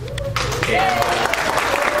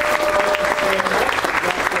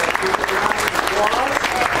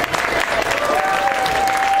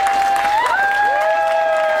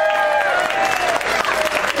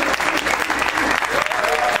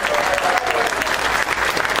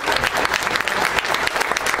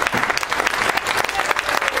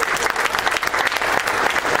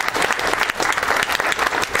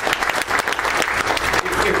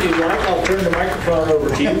 I'll turn the microphone over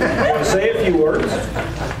to you. You want to say a few words?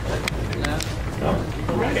 No?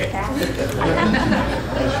 Okay. I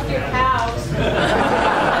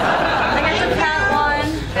got your hat one.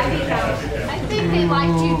 I think they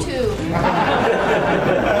liked you too.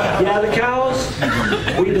 Yeah, the cows,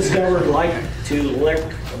 we discovered, like to lick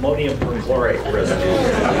ammonium perchlorate residue.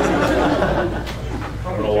 I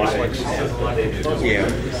don't know why. Yeah.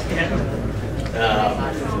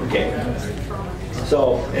 Okay.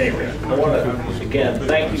 So anyway, I want to again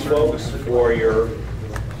thank you folks for your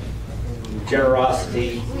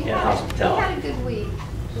generosity and We hospitality. had a good week.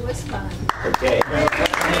 It was fun. Okay.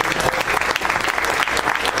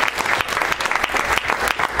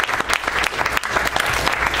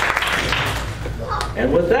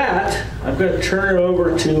 And with that, I'm going to turn it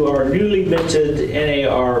over to our newly minted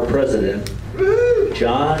NAR president,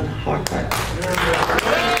 John Hockman.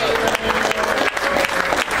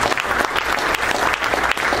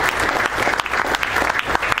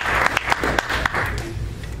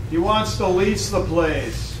 He wants to lease the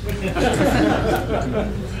place. I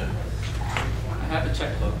have a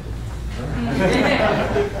checkbook.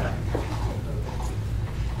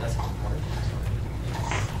 That's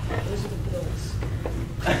Those are the bills.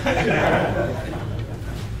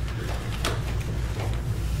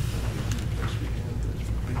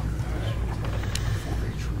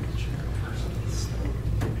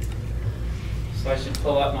 So I should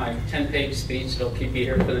pull out my 10-page speech. It'll keep you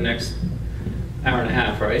here for the next hour and a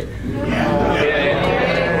half, right? Yeah.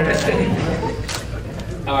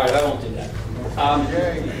 All right, I won't do that.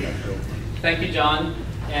 Thank you, John.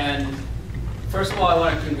 And first of all, I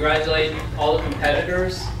want to congratulate all the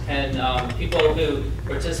competitors and people who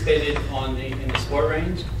participated in the sport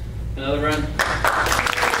range. Another round.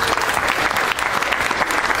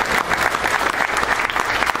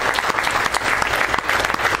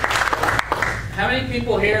 How many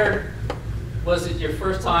people here was it your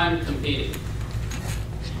first time competing?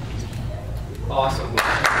 Awesome.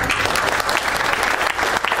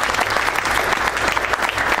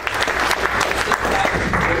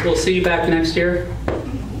 We'll see you back next year?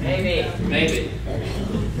 Maybe. Maybe.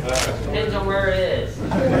 Depends on where it is.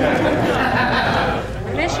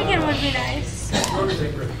 Michigan would be nice.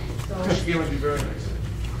 Michigan would be very nice.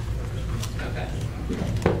 Okay.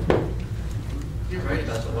 You're right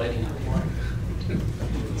about the lighting up here.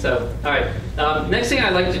 So, all right. Next thing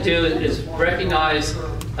I'd like to do is recognize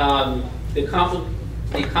the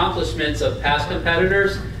accomplishments of past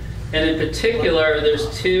competitors, and in particular, there's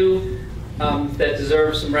two that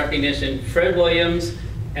deserve some recognition: Fred Williams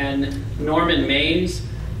and Norman Maines.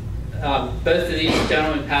 Both of these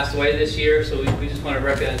gentlemen passed away this year, so we just want to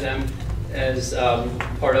recognize them as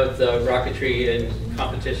part of the rocketry and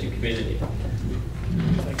competition community.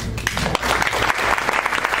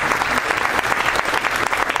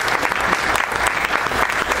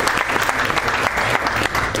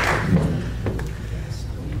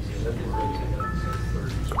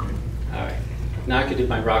 Now I can do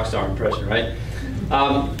my rock star impression, right?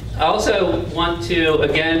 I also want to,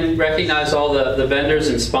 again, recognize all the vendors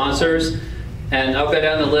and sponsors. And I'll go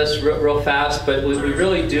down the list real fast, but we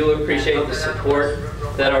really do appreciate the support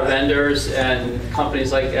that our vendors and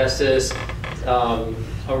companies like Estes,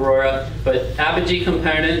 Aurora, but Apogee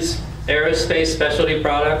Components, Aerospace Specialty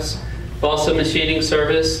Products, Balsa Machining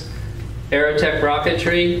Service, Aerotech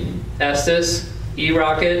Rocketry, Estes,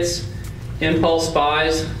 E-Rockets, Impulse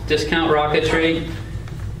Buys, Discount Rocketry,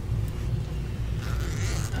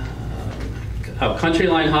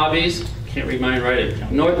 Countryline Hobbies, can't read mine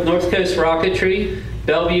writing, North Coast Rocketry,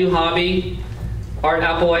 Bellevue Hobby, Art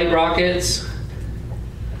Applewhite Rockets,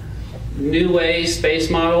 New Way Space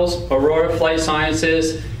Models, Aurora Flight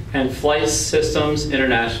Sciences, and Flight Systems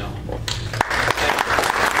International.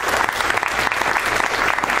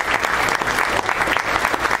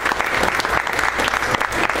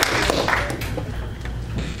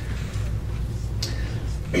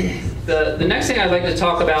 The next thing I'd like to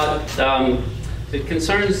talk about, it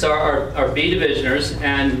concerns our B divisioners,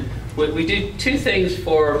 and we do two things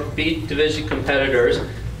for B division competitors.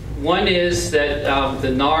 One is that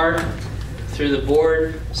the NAR, through the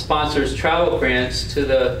board, sponsors travel grants to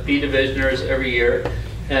the B divisioners every year,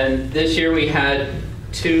 and this year we had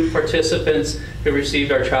two participants who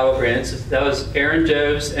received our travel grants. That was Aaron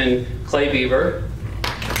Jobs and Clay Beaver.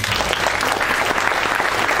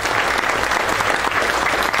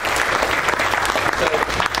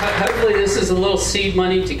 Hopefully this is a little seed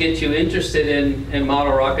money to get you interested in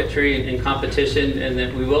model rocketry and competition, and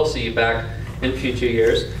that we will see you back in future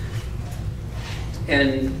years.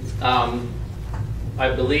 And I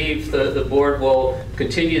believe the board will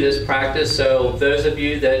continue this practice, so those of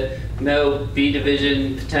you that know B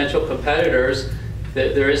division potential competitors,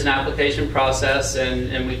 that there is an application process,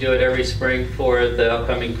 and we do it every spring for the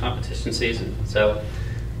upcoming competition season. So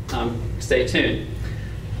stay tuned.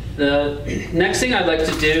 The next thing I'd like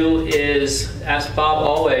to do is ask Bob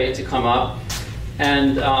Alway to come up.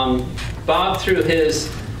 And Bob, through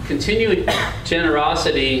his continued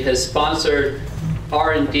generosity, has sponsored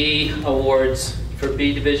R&D awards for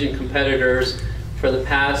B Division competitors for the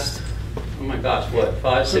past, oh my gosh, what,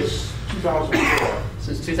 5, 6? Since 2004.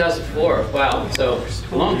 Since 2004, wow, so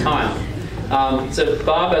a long time. So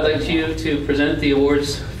Bob, I'd like you to present the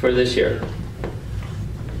awards for this year.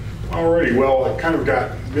 Alrighty, well, it kind of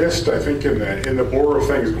got missed, I think, in the border of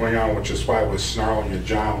things going on, which is why I was snarling at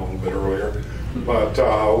John a little bit earlier. But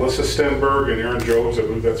Alyssa Stenberg and Aaron Jobs, I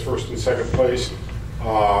believe that's first and second place,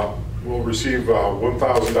 will receive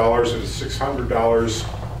 $1,000 and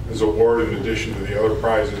 $600 as award in addition to the other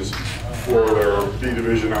prizes for their B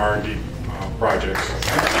Division R&D projects.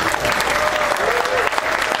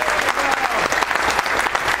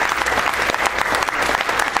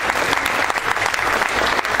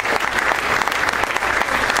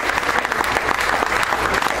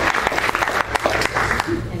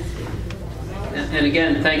 And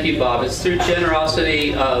again, thank you, Bob. It's through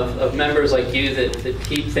generosity of members like you that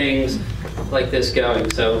keep things like this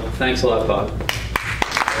going. So thanks a lot, Bob.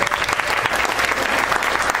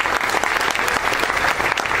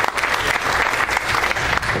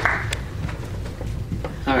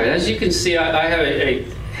 All right, as you can see, I have a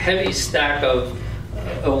heavy stack of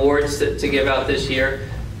awards to give out this year.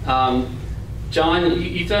 John,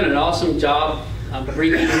 you've done an awesome job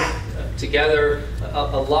bringing together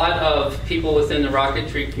a lot of people within the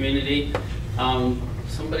rocketry community.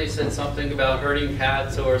 Somebody said something about herding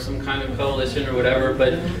cats or some kind of coalition or whatever,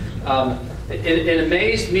 but it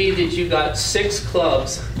amazed me that you got 6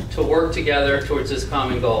 clubs to work together towards this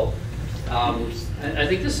common goal. And I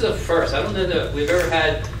think this is a first. I don't know that we've ever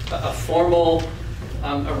had a formal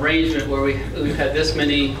arrangement where we've had this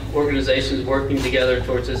many organizations working together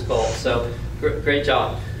towards this goal. So great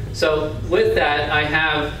job. So with that, I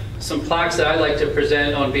have some plaques that I'd like to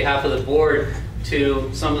present on behalf of the board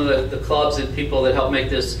to some of the clubs and people that helped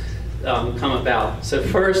make this come about. So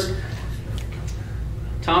first,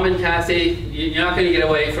 Tom and Kathy, you're not going to get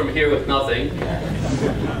away from here with nothing.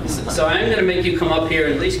 So I'm going to make you come up here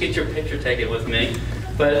and at least get your picture taken with me.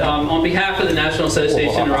 But on behalf of the National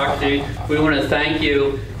Association of Rocketry, we want to thank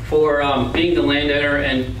you for being the landowner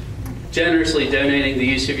and generously donating the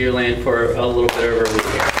use of your land for a little bit over a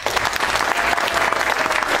week.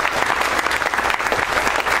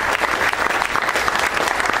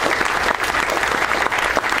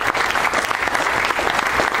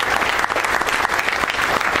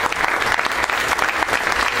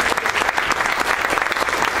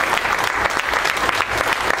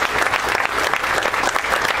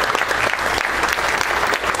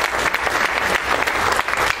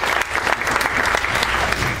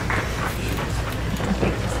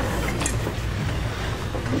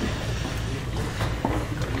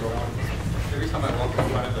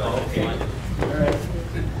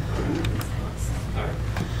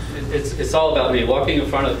 It's all about me. Walking in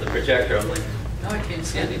front of the projector, I'm like, no, I can't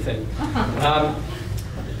see anything.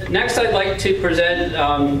 Next, I'd like to present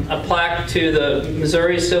a plaque to the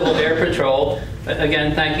Missouri Civil Air Patrol.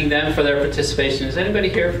 Again, thanking them for their participation. Is anybody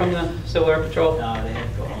here from the Civil Air Patrol? No, they had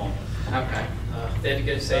to go home. Okay. They had to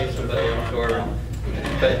go save somebody, I'm sure.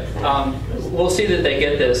 But we'll see that they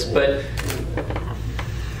get this. But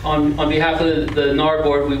on behalf of the NAR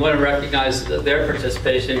board, we want to recognize their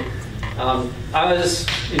participation. I was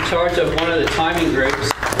in charge of one of the timing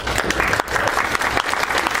groups.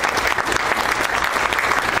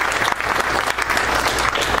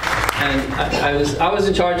 And I was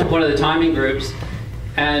in charge of one of the timing groups,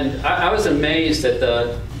 and I was amazed at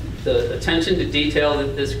the attention to detail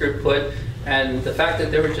that this group put, and the fact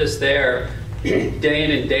that they were just there day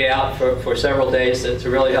in and day out for several days to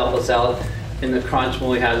really help us out in the crunch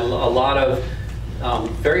when we had a lot of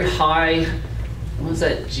very high, what was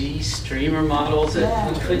that, G streamer models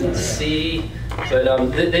that we couldn't see,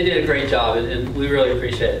 but they did a great job, and we really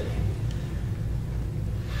appreciate it.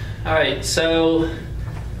 All right, so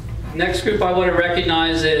next group I want to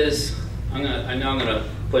recognize is, I know I'm going to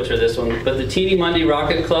butcher this one, but the Teeny Monday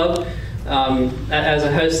Rocket Club. As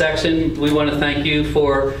a host section, we want to thank you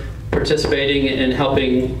for participating and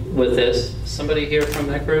helping with this. Somebody here from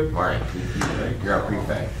that group? All right, you're our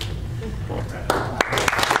prefect.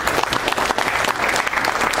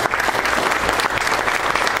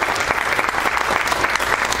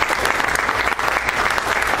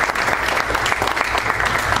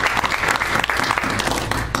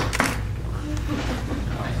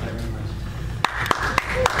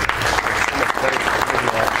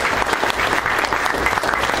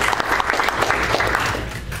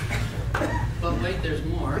 But wait, there's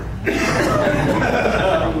more.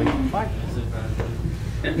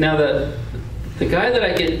 Now the guy that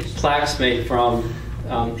I get plaques made from,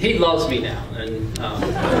 he loves me now, and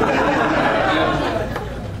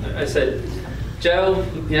I said, Joe,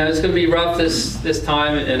 it's going to be rough this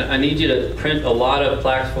time, and I need you to print a lot of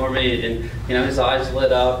plaques for me. And his eyes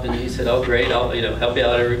lit up, and he said, "Oh, great! I'll help you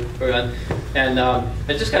out, everyone." And I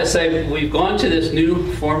just got to say, we've gone to this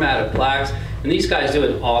new format of plaques, and these guys do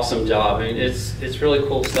an awesome job. I mean, it's really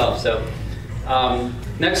cool stuff. So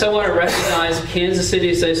next, I want to recognize Kansas City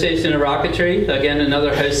Association of Rocketry. Again,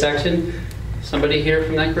 another host section. Somebody here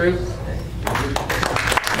from that group?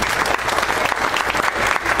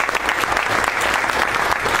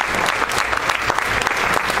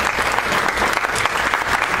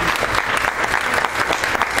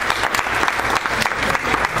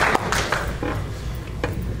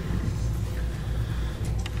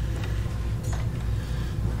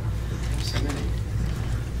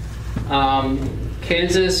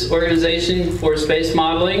 Kansas Organization for Space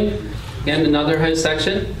Modeling, again, another host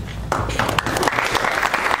section.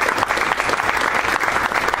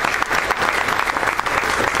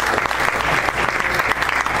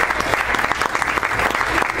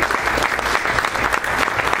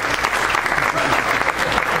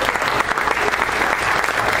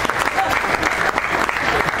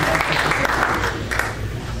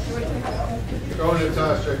 Go,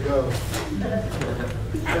 Natasha, go.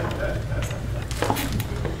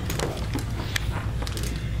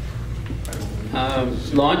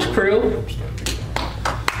 Launch crew,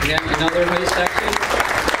 again, another host section.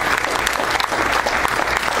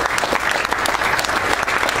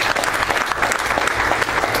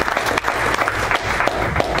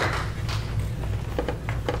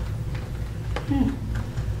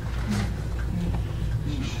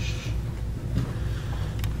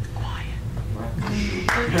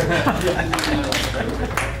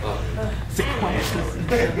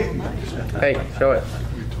 Hey, show it.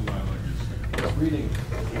 Reading.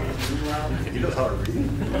 He knows how to read.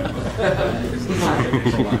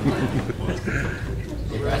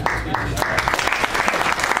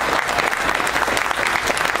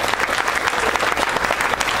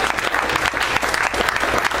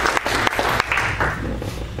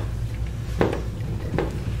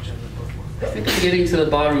 I think I'm getting to the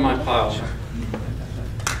bottom of my pile.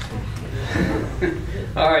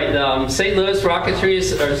 All right, St. Louis Rocketry,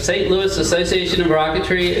 or St. Louis Association of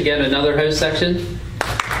Rocketry, again, another host section.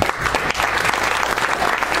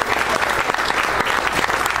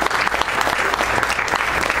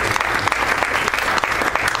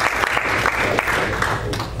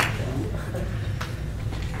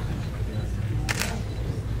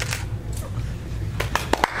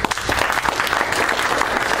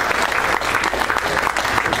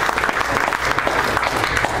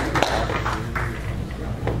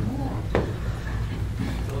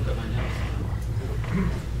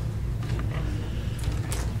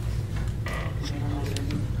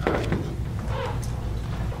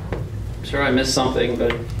 Sure, I missed something,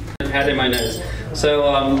 but I had it in my notes.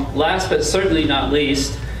 So last but certainly not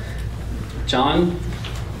least, John.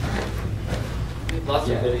 Lots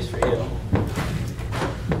of goodies for you.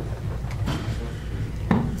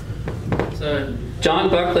 So John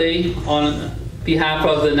Buckley, on behalf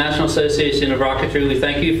of the National Association of Rocketry, we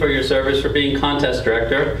thank you for your service for being contest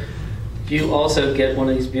director. You also get one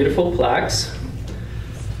of these beautiful plaques.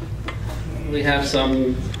 We have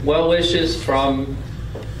some well wishes from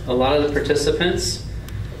a lot of the participants,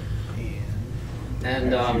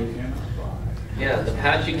 and yeah, the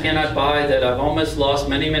patch you cannot buy that I've almost lost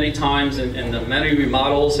many times in the many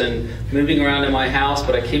remodels and moving around in my house,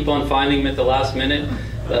 but I keep on finding them at the last minute,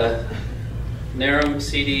 the Naram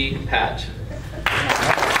CD patch.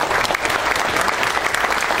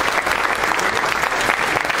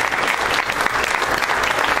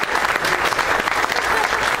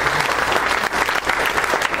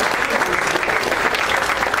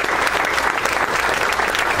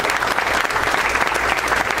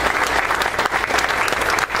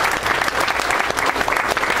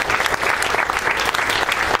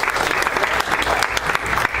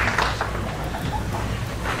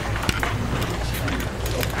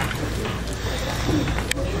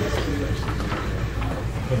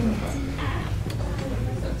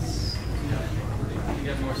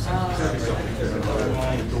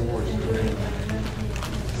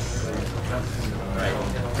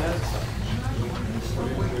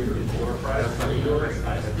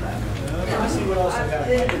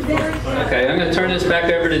 Okay, I'm going to turn this back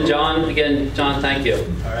over to John. Again, John, thank you.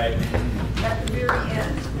 All right. At the very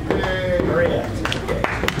end. Very end. Okay.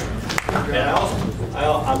 And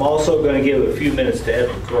I'm also going to give a few minutes to Ed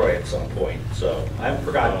LaCroix at some point, so I haven't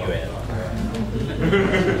forgotten you, Ed. All right.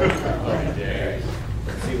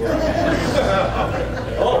 Let's see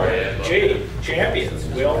Oh, gee, champions.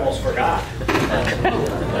 We almost forgot.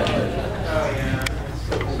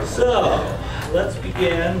 So, let's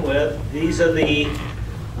begin with, these are the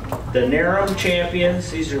Naram champions.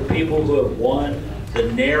 These are people who have won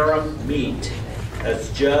the Naram meet.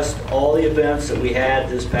 That's just all the events that we had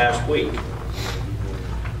this past week.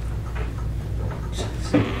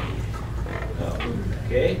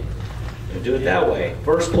 Okay, we'll do it that way.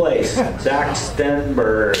 First place, Zach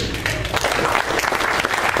Stenberg.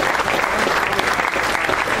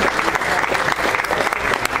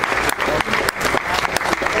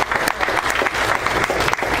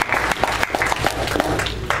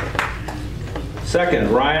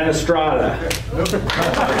 Second, Ryan Estrada.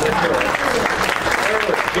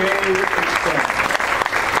 Jay Richardson.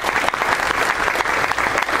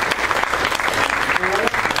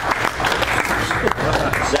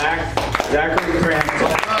 Zachary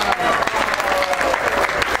Cranston.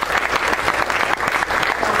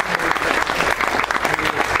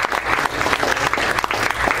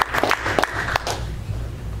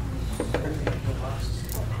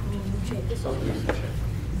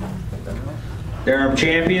 Durham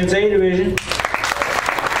champions A division.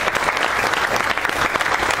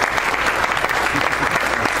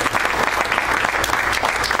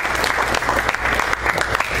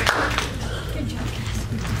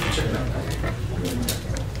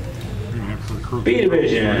 B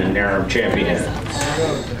division, Naram champions.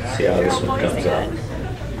 See how this one comes out.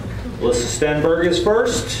 Alyssa Stenberg is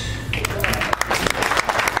first.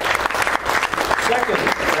 Second,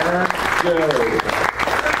 Aaron Joe.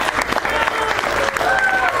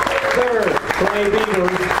 Third, Clay Beaver.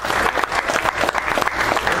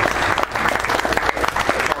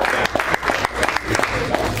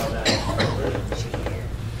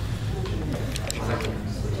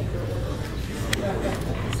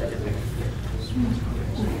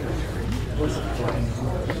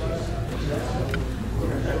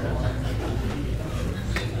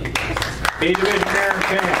 B division Naram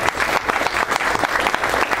champs.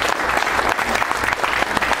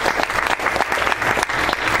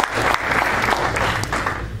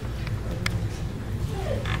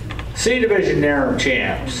 C division Naram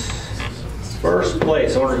champs. First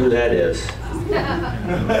place, I wonder who that is.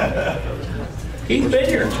 Keith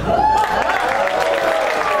Vineyard.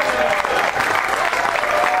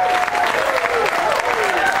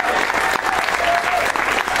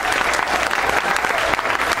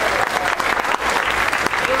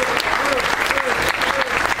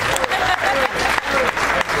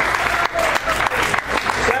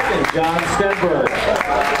 Second, John Stenberg.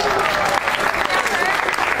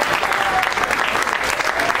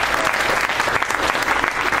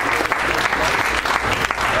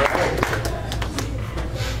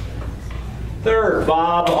 Third,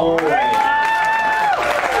 Bob Owen.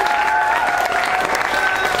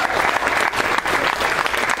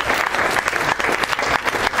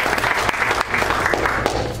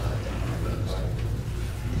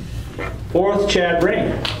 Fourth, Chad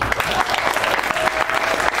Ring.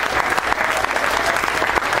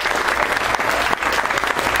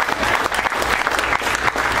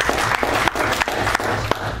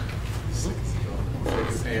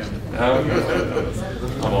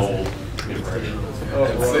 I'm old.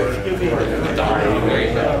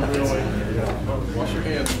 Wash your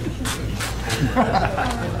hands.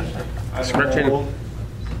 Scratching.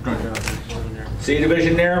 C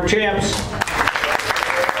division Naram champs.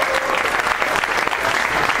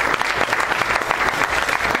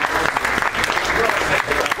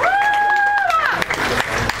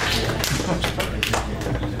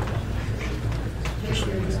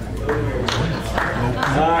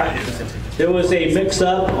 There was a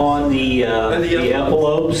mix-up on the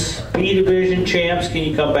envelopes. B division champs, can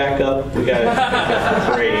you come back up? We got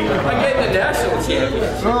three. I'm getting the national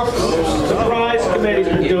champion. Surprise committee's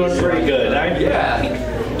been doing pretty good.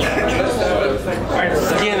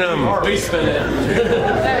 Skin them.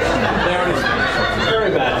 Sorry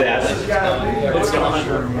about that. It's gone.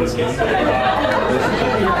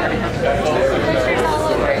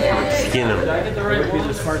 Skin them. Did I get the right one?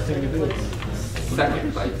 The smart thing to do.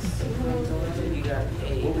 Second place.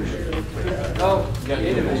 Oh, you got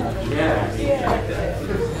A division. Yeah.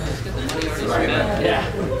 Yeah.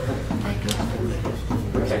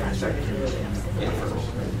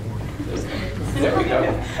 There we go.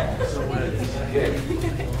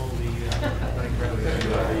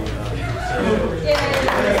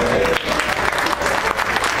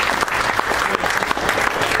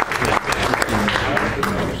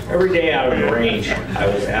 Every day out on the range, I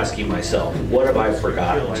was asking myself, what have I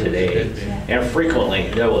forgotten today? And frequently,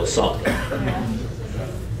 there was something.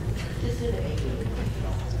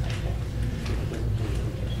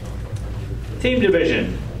 Team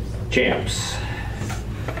division champs.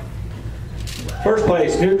 First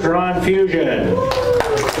place, Neutron Fusion.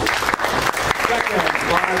 Second,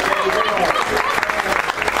 Fly Bay.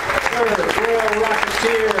 Third, Royal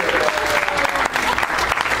Rocketeer.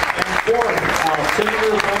 And fourth,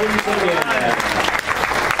 Altimeter Buddies again.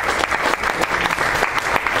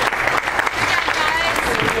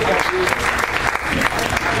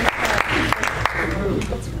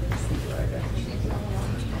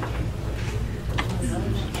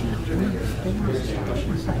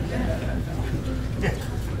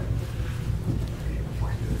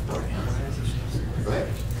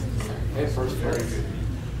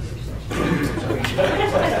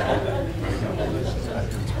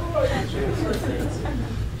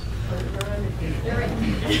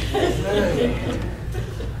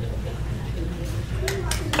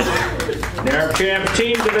 Naram champ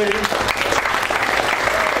team division.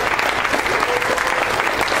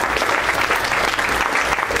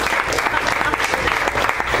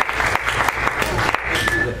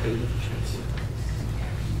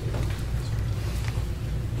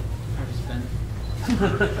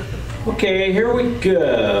 Okay, here we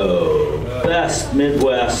go. Best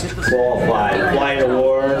Midwest Qualified Flight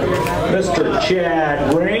Award, Mr.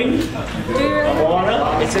 Chad Ring. Come on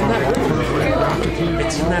up. It's in that room.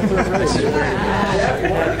 It's in that room.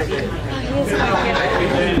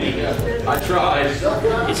 I tried.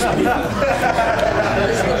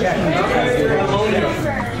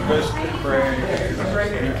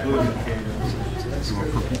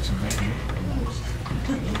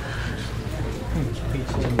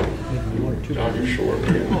 John, you're short.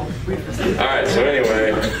 All right, so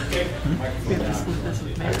anyway,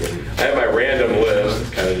 I have my random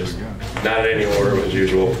list, kind of just not in any order as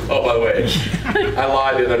usual. Oh, by the way, I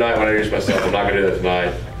lied the other night when I introduced myself. I'm not going to do that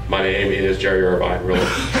tonight. My name is Jerry Irvine, really. You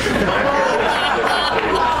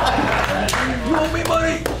owe me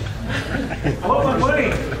money. I want my money.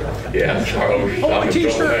 Yeah, sorry. Oh, my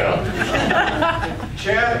t-shirt.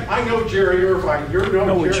 Chad, I know Jerry Irvine. You're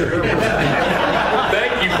no Jerry Irvine.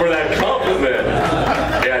 Thank you for that compliment.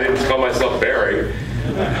 Yeah, I didn't call myself Barry.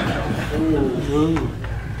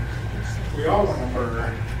 We all want to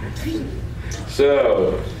murder.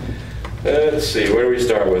 So, let's see, where do we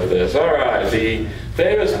start with this? All right, the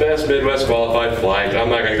famous Best Midwest Qualified Flight. I'm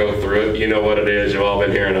not going to go through it. You know what it is. You've all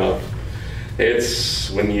been hearing of. It's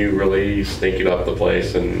when you really stink it up the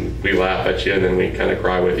place and we laugh at you and then we kind of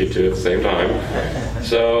cry with you too at the same time.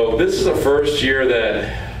 So this is the first year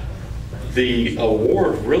that the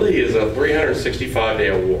award really is a 365-day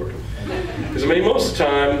award. Because I mean, most of the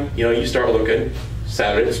time, you know, you start looking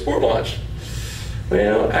Saturday at sport launch.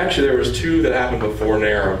 Well, actually there was two that happened before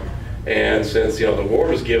Naram. And since, you know, the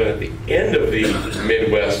award was given at the end of the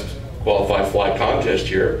Midwest Qualified Flight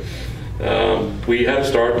Contest year, we had to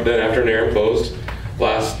start then after Naram closed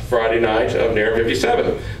last Friday night of Naram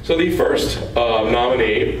 57. So the first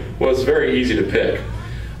nominee was very easy to pick.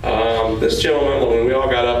 This gentleman, when we all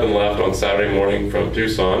got up and left on Saturday morning from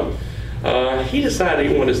Tucson, he decided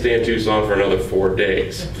he wanted to stay in Tucson for another 4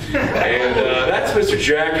 days. And that's Mr.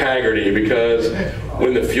 Jack Haggerty, because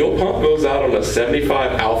when the fuel pump goes out on a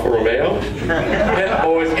 75 Alfa Romeo, that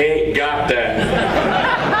boys ain't got that.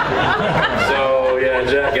 So yeah,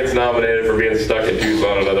 Jack gets nominated for being stuck in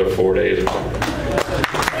Tucson another 4 days.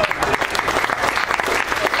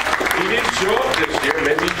 He didn't show up this year.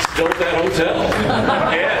 Maybe he's still at that hotel.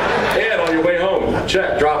 And on your way home,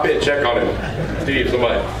 drop in, check on him. Steve,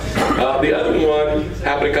 somebody. The other one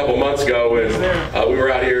happened a couple months ago when we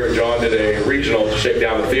were out here and John did a regional to shake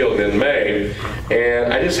down the field in May,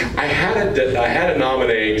 and I had to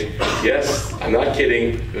nominate. Yes, I'm not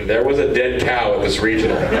kidding. There was a dead cow at this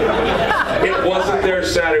regional. It wasn't there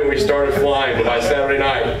Saturday when we started flying, but by Saturday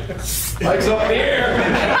night, legs up in the air.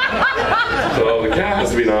 So the cow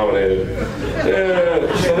has to be nominated.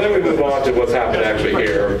 So then we move on to what's happened actually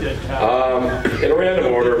here. In a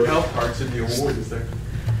random order. Health parts in the award, is there?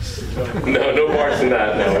 No parts in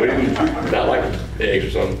that. No, we didn't. Not like eggs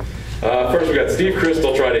or something. First, we got Steve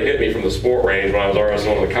Crystal tried to hit me from the sport range when I was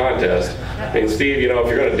RS1 in the contest. I mean, Steve, you know, if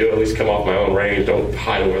you're going to do it, at least come off my own range. Don't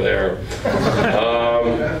hide over there.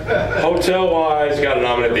 Hotel-wise, got to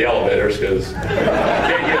nominate the elevators because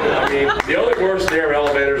I mean, the only worst near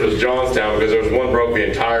elevators was Johnstown because there was one broke the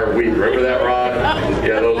entire week. Remember that, Rod?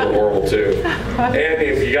 Yeah, those were horrible too. And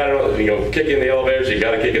if you got to, kick in the elevators, you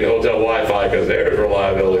got to kick in the hotel Wi-Fi because there's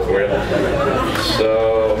reliability for you.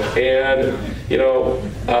 So, and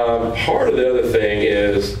part of the other thing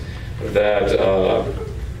is that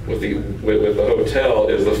with the hotel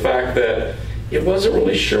is the fact that it wasn't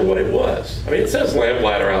really sure what it was. I mean, it says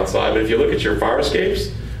lamplighter outside, but if you look at your fire escapes,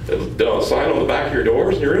 The sign on the back of your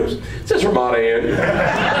doors and your rooms? It says Ramada Inn.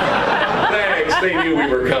 Thanks, they knew we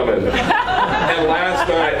were coming. And last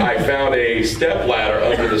night I found a step ladder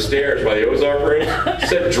under the stairs by the Ozark room. It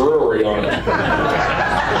said Drury on it.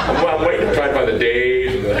 I'm waiting to try and find the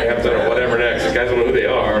Daves or the Hampton or whatever next. These guys don't know who they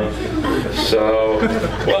are. So,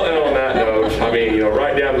 well, and on that note, I mean, you know,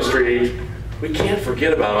 right down the street, we can't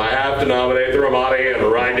forget about it. I have to nominate the Ramada Inn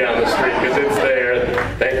right down the street because it's there.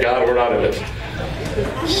 Thank God we're not in it.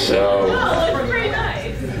 So, it's pretty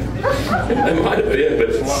nice. it might have been,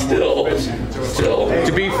 but still.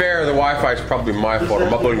 To be fair, the Wi-Fi is probably my fault.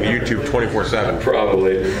 I'm uploading to YouTube 24/7.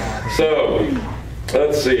 Probably. So,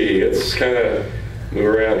 let's see. Let's kind of move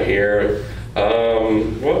around here.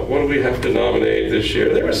 What do we have to nominate this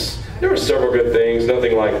year? There were several good things.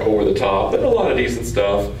 Nothing like over the top, but a lot of decent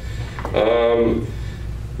stuff.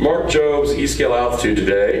 Mark Job's E-scale altitude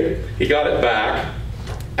today. He got it back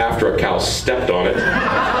after a cow stepped on it.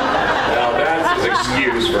 Now that's his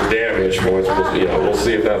excuse for damage points. We'll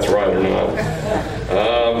see if that's right or not.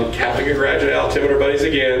 Have to congratulate altimeter buddies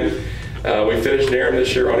again. We finished Naram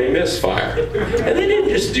this year on a misfire. And they didn't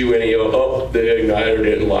just do any, the igniter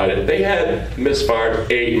didn't light it. They had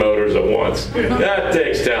misfired 8 motors at once. That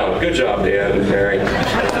takes talent. Good job, Dan and Mary.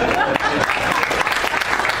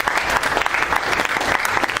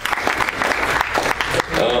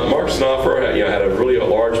 Mark Snoffer had a really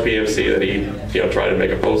large PMC that he tried to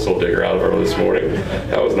make a postal digger out of early this morning.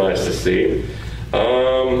 That was nice to see.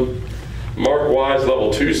 Mark Wise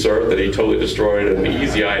level 2 cert that he totally destroyed an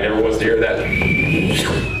easy eye. Never wants to hear that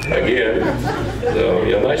again. So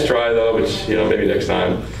nice try though, but maybe next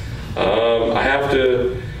time. I have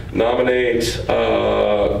to nominate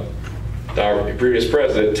our previous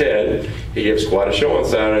president, Ted. He gives quite a show on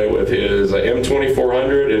Saturday with his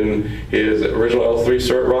M2400 and his original L3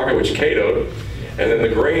 cert rocket, which KO'd. And then the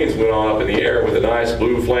grains went on up in the air with a nice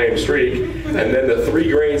blue flame streak. And then the 3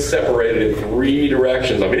 grains separated in 3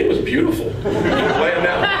 directions. I mean, it was beautiful.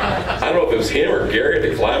 I don't know if it was him or Gary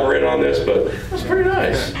that collaborated on this, but it was pretty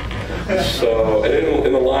nice. So, and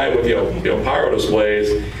in the line with pyro displays,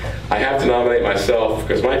 I have to nominate myself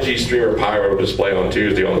because my G-Streamer pyro display on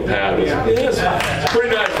Tuesday on the pad was it's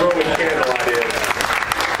pretty nice Roman candlelight in.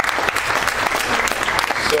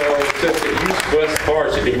 So since it used Quest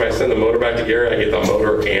parts, you think if I send the motor back to Gary, I get the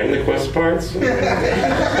motor and the Quest parts?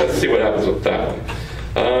 Let's see what happens with that one.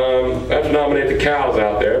 I have to nominate the cows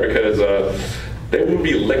out there because they would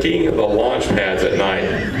be licking the launch pads at night.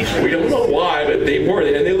 We don't know why, but they were,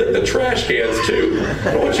 and they lick the trash cans too.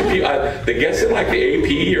 I don't want you people, they guess it like the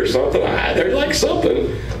AP or something. They're like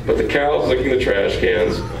something, but the cows licking the trash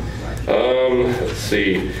cans. Let's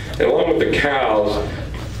see, and along with the cows,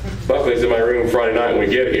 Buckley's in my room Friday night when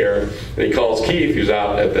we get here, and he calls Keith, who's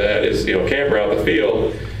out at his camper out in the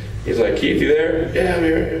field. He's like, Keith, you there? Yeah, I'm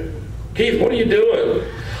here. Keith, what are you doing?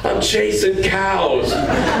 I'm chasing cows.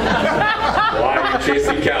 Why are you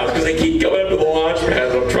chasing cows? Because they keep going up to the launch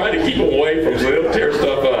pads. I'm trying to keep them away from them so they don't tear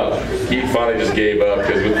stuff up. Keith finally just gave up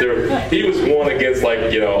because he was one against a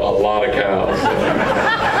lot of cows. So.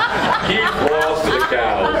 Keith lost to the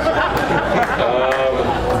cows.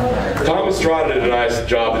 Thomas Strada did a nice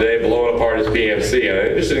job today blowing apart his PMC, and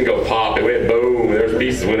it just didn't go pop. It went boom. There's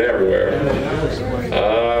pieces went everywhere.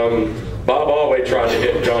 Bob Alway tried to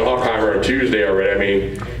hit John Hockheimer on Tuesday already. I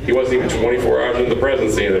mean, he wasn't even 24 hours into the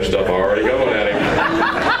presidency and there's stuff already going at him.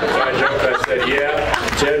 So I joked, I said, yeah,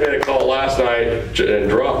 Ted made a call last night and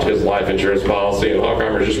dropped his life insurance policy, and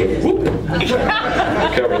Hockheimer just went whoop.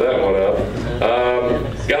 Cover that one up.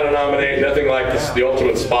 Got to nominate nothing like the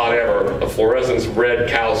ultimate spot ever, a fluorescence red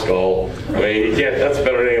cow skull. I mean, that's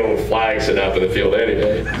better than any old flag sitting up in the field any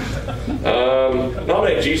day.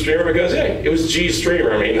 Nominate G-Streamer because, hey, it was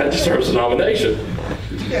G-Streamer. I mean, that deserves a nomination.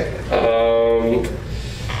 Yeah,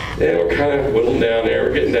 we're kind of whittling down there.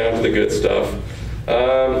 We're getting down to the good stuff.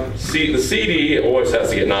 The CD always has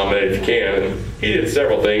to get nominated if you can. He did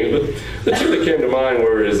several things, but the 2 that came to mind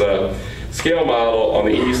were his scale model on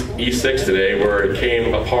the E6 today, where it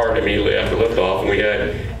came apart immediately after liftoff, and we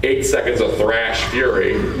had 8 seconds of thrash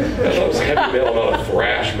fury. I thought it was heavy metal, not a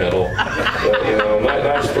thrash metal. But,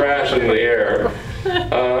 nice thrash in the air.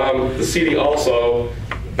 The CD also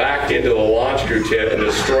backed into the launch crew tent and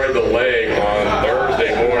destroyed the leg on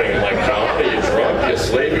Thursday morning. I'm like, John, are you drunk? You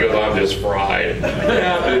asleep? He goes, I'm just fried.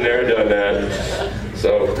 Yeah, I've been there, done that.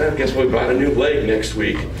 So I guess we'll buy a new leg next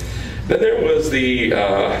week. Then there was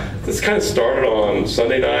this kind of started on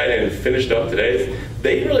Sunday night and finished up today.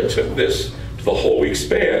 They really took this to the whole week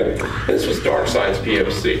span. And this was Darkside's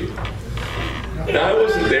PMC. And I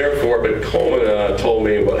wasn't there for it, but Coleman told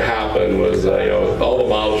me what happened was, all the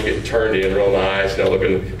models get turned in real nice,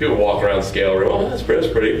 looking, people walk around the scale room, oh, that's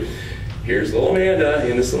pretty. Here's little Amanda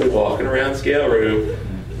innocently walking around scale room.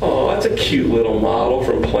 Oh, that's a cute little model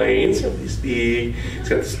from Plains. He's big. He's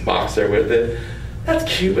got this box there with it. That's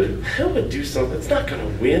cute, but who would do something? It's not going to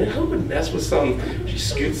win. Who would mess with something? She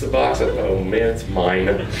scoots the box up. Oh, man, it's mine.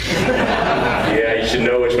 Yeah, you should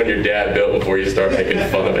know which one your dad built before you start making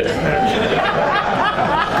fun of it.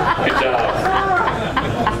 Good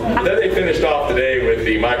job. Then they finished off the day with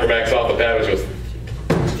the Micromax off the pad, which was...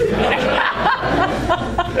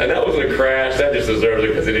 and that wasn't a crash. That just deserved it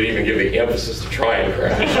because they didn't even give the emphasis to try and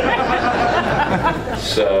crash.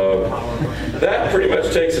 So that pretty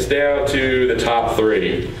much takes us down to the top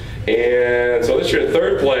 3. And so this year in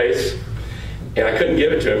 3rd place, and I couldn't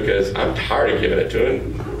give it to him because I'm tired of giving it to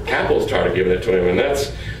him. Capital's tired of giving it to him, and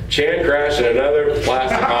that's Chan crashing another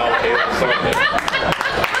plastic model into something.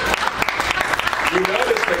 You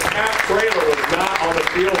notice the cap trailer was not on the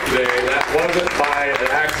field today. That wasn't by an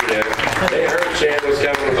accident. They heard Chan was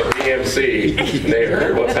coming with a PMC. And they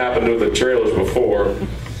heard what's happened to the trailers before.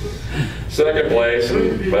 2nd place,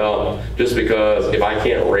 and, well, just because if I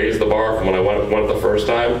can't raise the bar from when I won it the first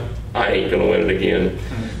time, I ain't going to win it again.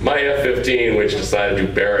 My F-15, which decided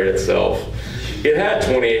to bury itself, it had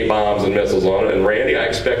 28 bombs and missiles on it, and Randy, I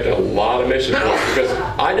expect a lot of mission points because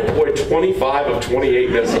I deployed 25 of 28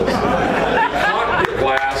 missiles. The cockpit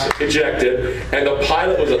glass ejected, and the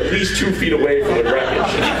pilot was at least 2 feet away from the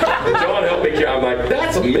wreckage. John helped me. I'm like,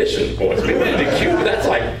 that's a mission points. That's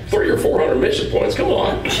like 300 or 400 mission points. Come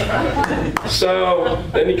on. So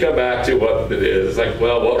then you come back to what it is. It's like,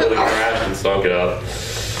 well, what really crashed and stunk it up?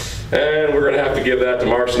 And we're going to have to give that to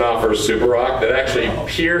Mark Snoffer's Super Rock that actually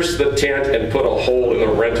pierced the tent and put a hole in the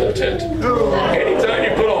rental tent. Anytime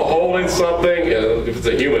you put a hole in something, if it's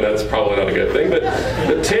a human, that's probably not a good thing, but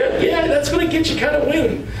the tent, yeah, that's going to get you kind of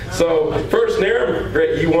winning. So first, Naram,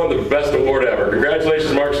 great, you won the best award ever.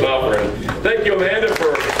 Congratulations, Mark Snoffer, and thank you, Amanda,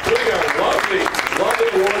 for putting our lovely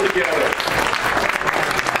award together.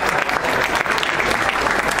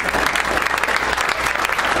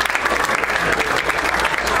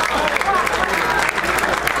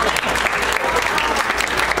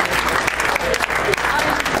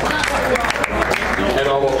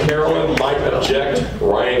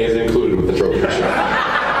 Ryan is included with the trophy.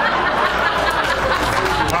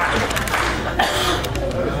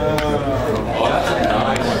 Oh, that's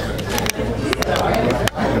nice.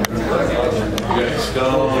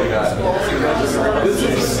 This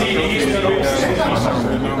is the CD.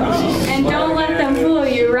 And don't let them fool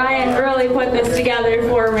you. Ryan really put this together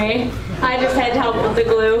for me. I just had help with the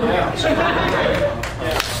glue.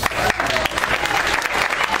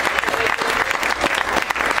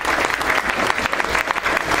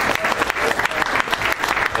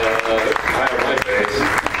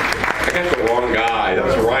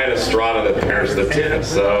 The tent,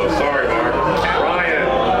 so sorry, Mark. Ryan.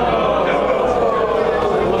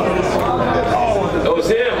 That was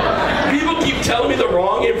him. People keep telling me the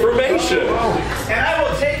wrong information. And I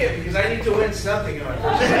will take it because I need to win something on it.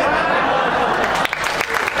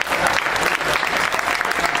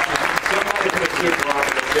 Somebody put a super rock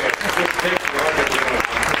in the tent. Just take the rocket down.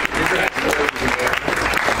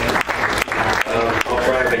 I'll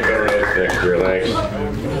try to think better notes next year, thanks.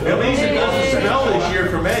 At least it doesn't smell this year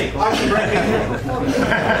for me. I should bring it.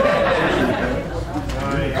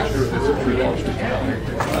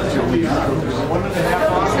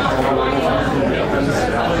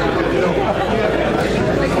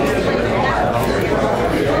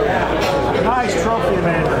 Nice trophy,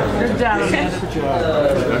 Amanda. Good job, Amanda. Good job.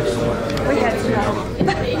 We had some help.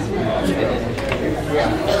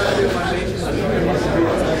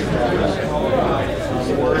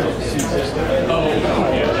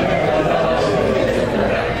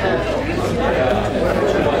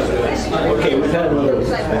 Okay, we've had another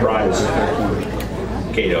prize.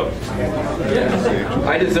 Cato.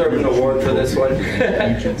 I deserve an award for this one.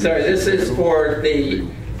 Sorry, this is for the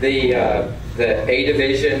A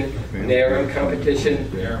division Naram competition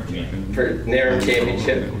for Naram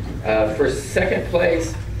championship. For 2nd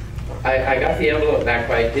place, I got the envelope back,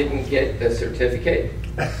 but I didn't get the certificate.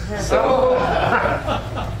 So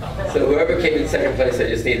whoever came in 2nd place, I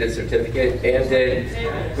just need the certificate. And then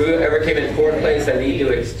whoever came in 4th place, I need to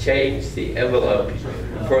exchange the envelope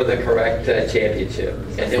for the correct championship.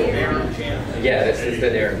 And then, yeah, this is the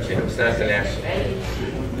Naram champ. It's not the national.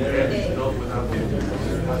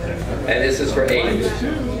 And this is for 8.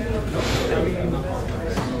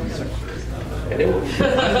 And it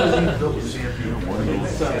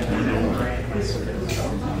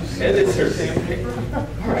And deserve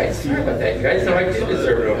All right, sorry about that. You guys know I do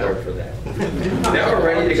deserve an award for that. Now we're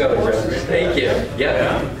ready to go, Joe. Thank you.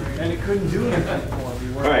 Yeah. And it couldn't do anything for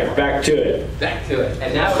me. All right, back to it. Back to it.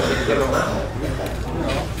 And now we're going to give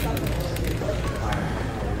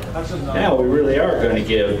them Now we really are going to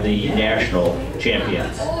give the national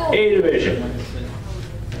champions A division.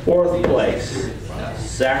 4th place,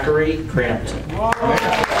 Zachary Crampton.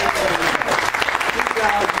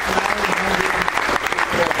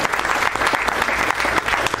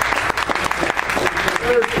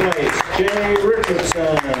 3rd place, Jay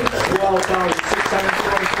Richardson,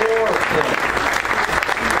 12,624 points.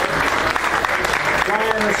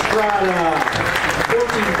 Ryan Estrada,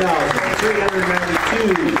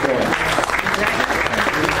 14,392 points.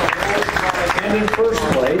 And in 1st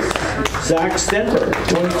place, Zach Stenberg,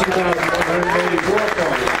 22,184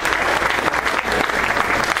 points.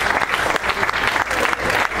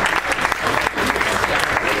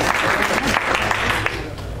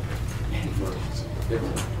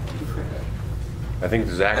 I think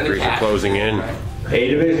the Zachary's are closing in. A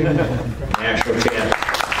division, national champ.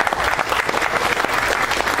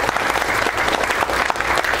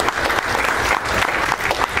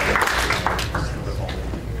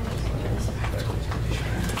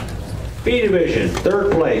 B division,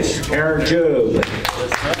 3rd place, Aaron Job,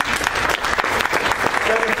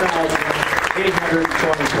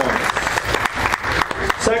 7,820 points.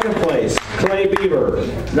 2nd place, Clay Beaver,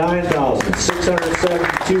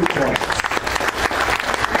 9,672 points.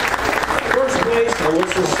 1st place,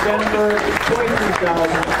 Alyssa Stenberg,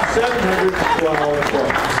 23,712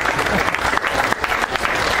 points.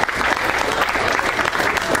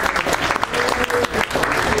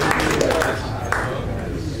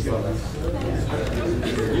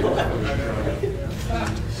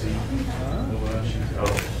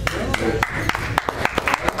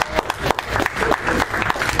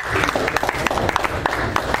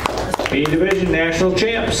 B division national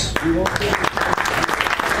champs.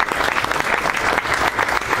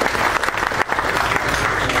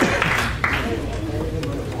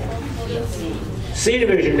 C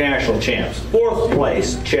division national champs. 4th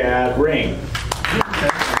place, Chad Ring.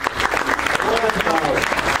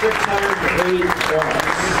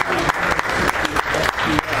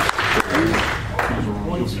 11,608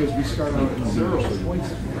 points. Because we start out at 0 points.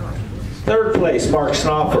 3rd place, Mark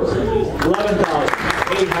Snoffer,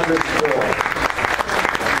 11,804.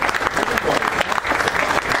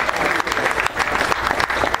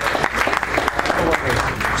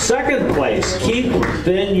 2nd place, Keith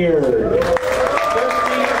Vineyard,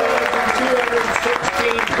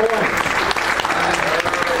 15,216 points.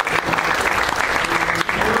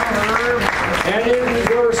 And in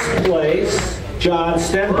 1st place, John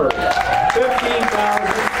Stenberg,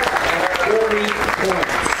 15,040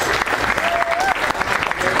 points.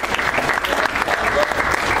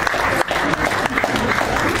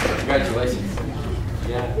 Congratulations.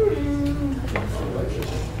 Yeah.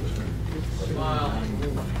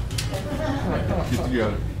 Get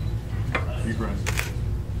together. Be friends.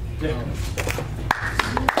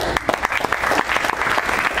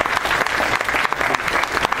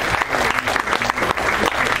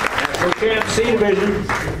 National champ C division.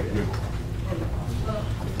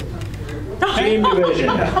 Team division.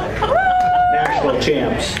 National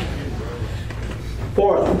champs.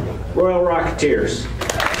 4th, Royal Rocketeers.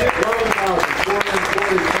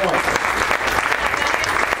 11,440 points.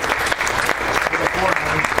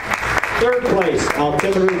 3rd place,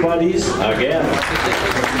 Altimetry Buddies, again.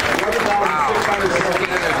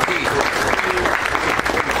 11,600 points.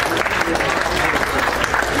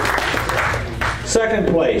 2nd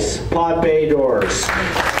place, Pod Bay Doors.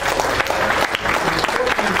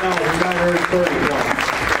 14,930 points.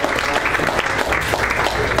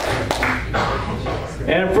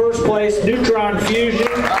 And 1st place, Neutron Fusion,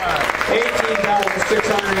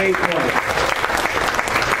 18,608 points.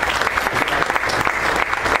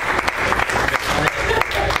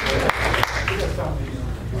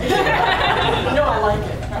 No, I like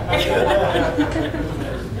it.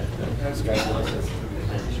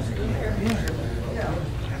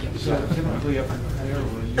 So typically up there,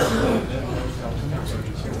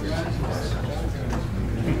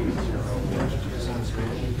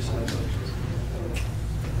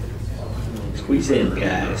 Squeeze in,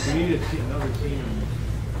 guys. we need another team,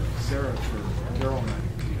 Sarah, for Daryl and I.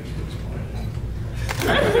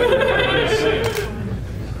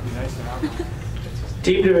 Be nice to have her.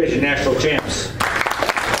 Team division national champs.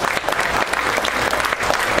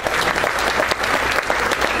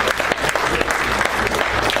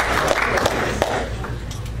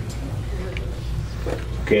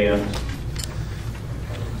 Okay.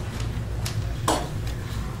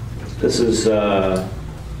 This is,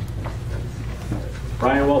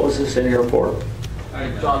 Brian, what was this in here for?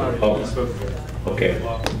 Oh, okay.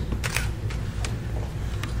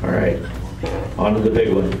 All right, on to the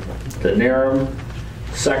big one. The Naram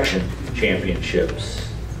Section Championships.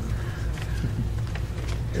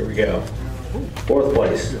 Here we go. Fourth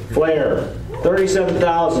place, Flair,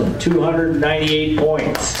 37,298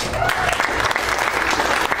 points.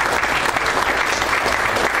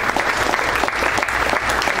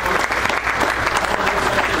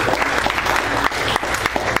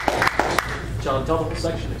 John, tell the whole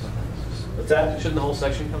section. What's that? Shouldn't the whole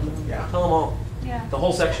section come down? Yeah. Tell them all. Yeah. The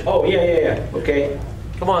whole section. Oh, yeah. Okay.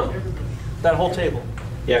 Come on. That whole table.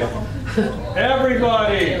 Yeah.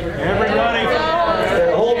 Everybody.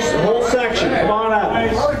 The whole section, come on up.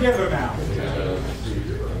 I'll give it now.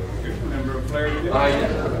 Remember a player?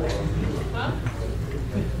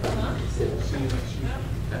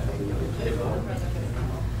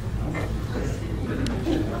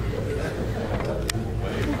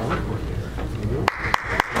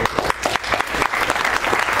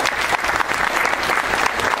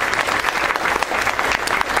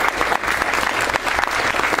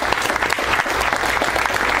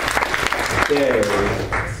 Okay.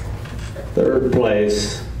 Third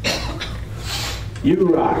place,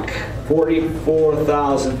 U-Rock,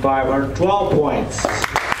 44,512 points.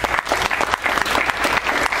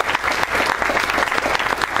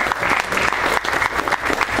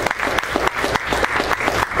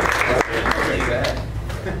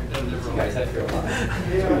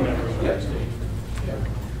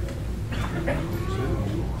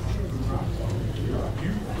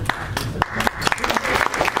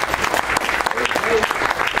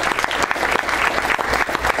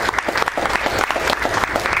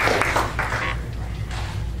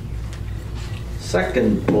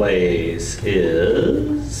 Second place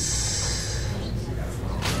is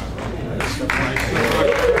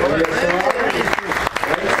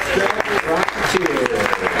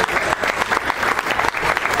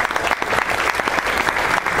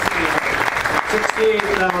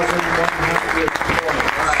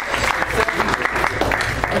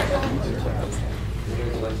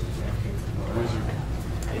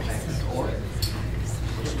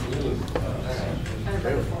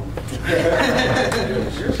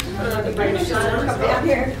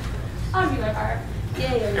I'll be right back.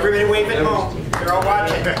 Everybody wave at home. They're all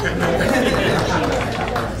watching.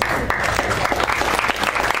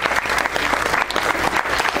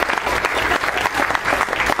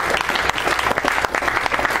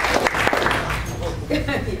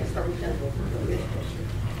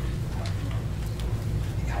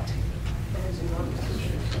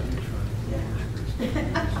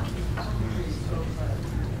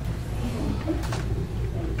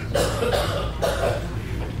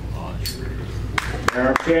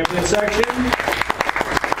 Naram champion section.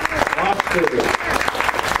 Off to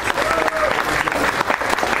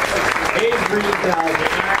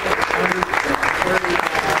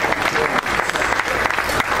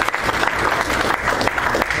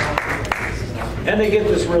 83,935. And they get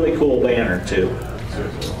this really cool banner too.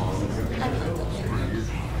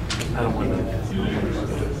 I don't want to.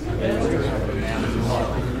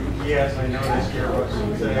 Yes, I noticed here what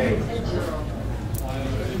you say.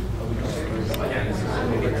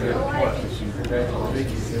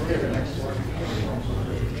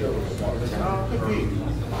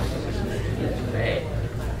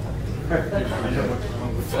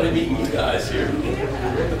 Funny meeting you guys here.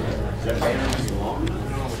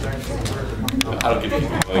 I don't get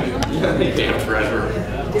anything like it. Damn treasure.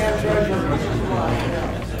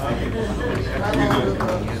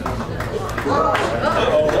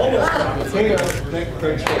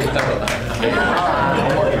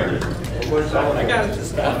 I got it to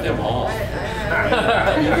stop them all.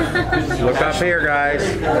 Look up here, guys.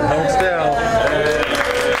 Hold still.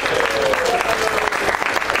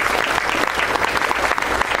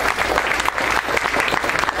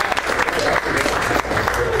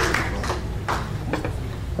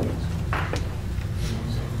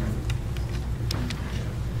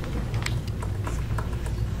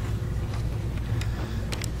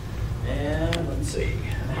 And let's see,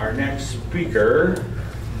 our next speaker,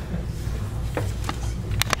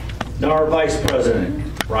 now our Vice President,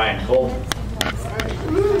 Ryan Cole.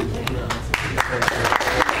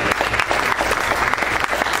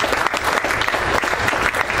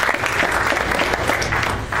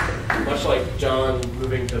 Much like John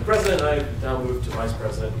moving to president, I now moved to vice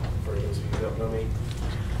president, for those of you who don't know me.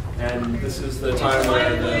 And this is the time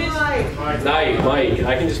where Mike,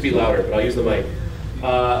 I can just be louder, but I'll use the mic.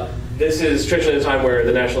 This is traditionally the time where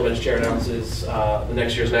the National Events Chair announces the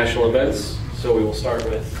next year's national events. So we will start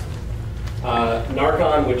with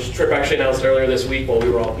NARCON, which Trip actually announced earlier this week while we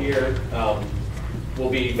were all here, will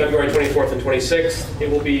be February 24th and 26th. It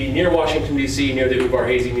will be near Washington, D.C., near the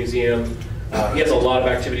Uvar-Hazy Museum. He has a lot of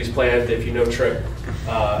activities planned. If you know Trip,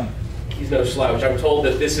 he's no slouch. I'm told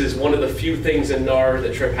that this is one of the few things in NAR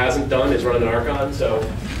that Trip hasn't done is run an NARCON, so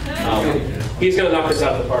he's going to knock this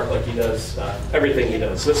out of the park like he does everything he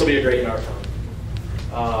does. So this will be a great NARCON.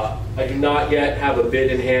 I do not yet have a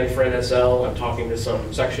bid in hand for NSL. I'm talking to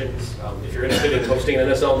some sections. If you're interested in hosting an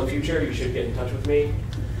NSL in the future, you should get in touch with me.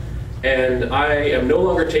 And I am no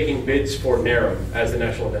longer taking bids for Naram as the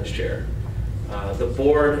National Events Chair. The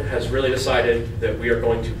board has really decided that we are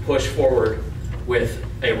going to push forward with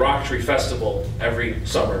a rocketry festival every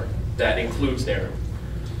summer that includes Naram.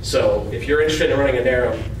 So if you're interested in running a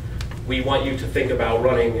Naram, we want you to think about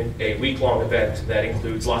running a week-long event that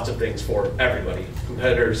includes lots of things for everybody,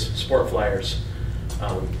 competitors, sport flyers,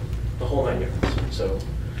 the whole 9 yards. So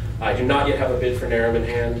I do not yet have a bid for Naram in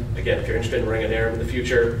hand. Again, if you're interested in running a Naram in the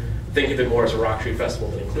future, think of it more as a rocketry festival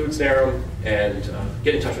that includes Naram, and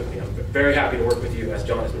get in touch with me. I'm very happy to work with you, as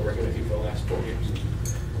John has been working with you for the last 4 years.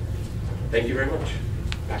 Thank you very much.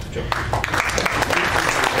 Back to John.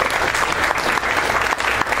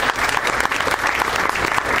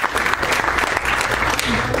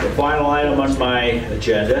 The final item on my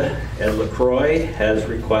agenda, Ed LaCroix has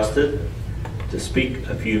requested to speak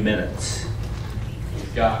a few minutes.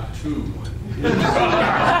 You've got 2. You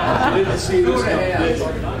didn't see this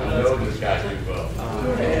one. I know this guy too well.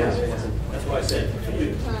 That's why I said a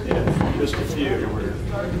few. Yeah, just a few.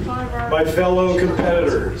 My fellow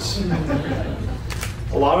competitors,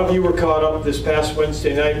 a lot of you were caught up this past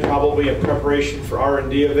Wednesday night, probably in preparation for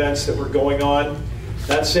R&D events that were going on.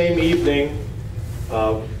 That same evening,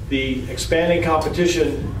 the Expanding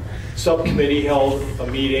Competition Subcommittee held a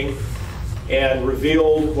meeting and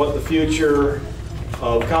revealed what the future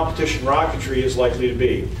of competition rocketry is likely to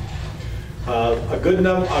be. A good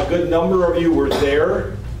number of you were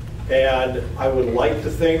there, and I would like to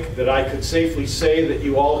think that I could safely say that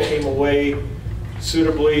you all came away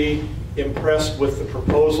suitably impressed with the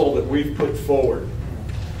proposal that we've put forward.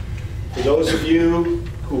 For those of you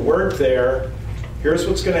who weren't there, here's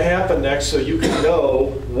what's going to happen next so you can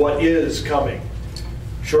know what is coming.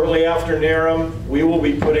 Shortly after Naram, we will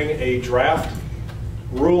be putting a draft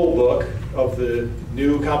rule book of the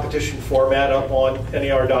new competition format up on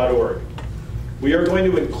NAR.org. We are going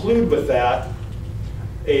to include with that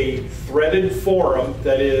a threaded forum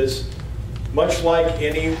that is much like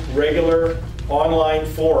any regular online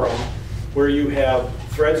forum where you have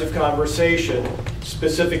threads of conversation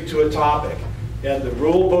specific to a topic. And the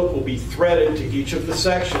rule book will be threaded to each of the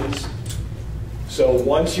sections. So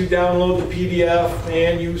once you download the PDF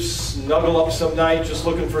and you snuggle up some night just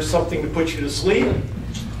looking for something to put you to sleep,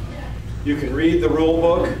 you can read the rule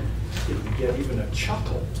book. You can get even a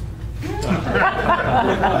chuckle.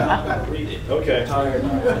 Read it. Okay.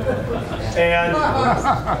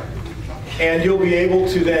 And you'll be able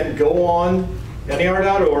to then go on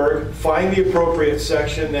NAR.org, find the appropriate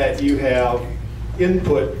section that you have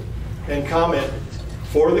input and comment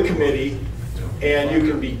for the committee, and you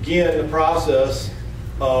can begin the process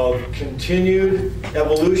of continued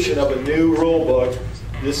evolution of a new rule book,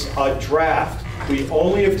 a draft. We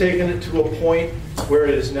only have taken it to a point where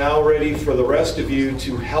it is now ready for the rest of you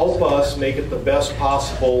to help us make it the best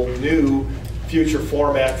possible new future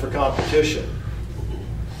format for competition.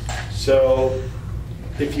 So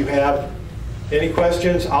if you have any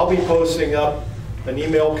questions, I'll be posting up an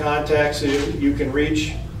email contact so you can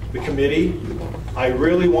reach the committee. I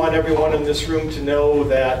really want everyone in this room to know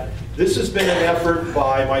that this has been an effort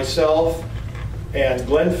by myself and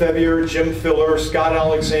Glenn Febier, Jim Filler, Scott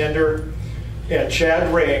Alexander, and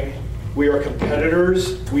Chad Ring. We are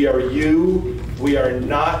competitors. We are you. We are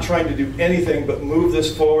not trying to do anything but move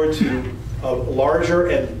this forward to a larger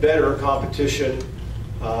and better competition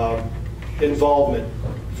involvement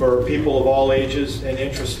for people of all ages and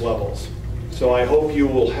interest levels. So I hope you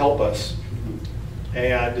will help us.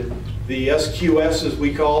 And the SQS, as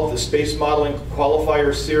we call it, the Space Modeling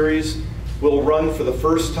Qualifier Series, will run for the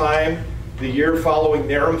first time the year following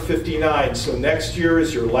Naram 59. So next year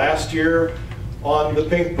is your last year on the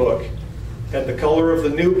pink book. And the color of the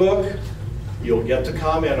new book, you'll get to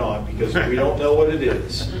comment on because we don't know what it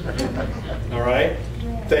is. All right?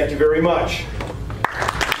 Thank you very much.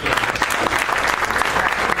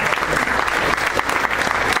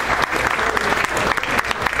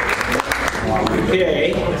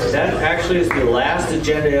 Okay, that actually is the last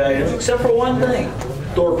agenda item, except for one thing,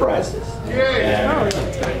 door prizes.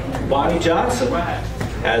 And Bonnie Johnson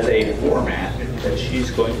has a format that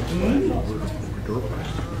she's going to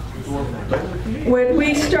When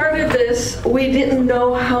we started this, we didn't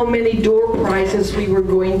know how many door prizes we were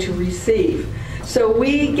going to receive. So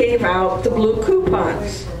we gave out the blue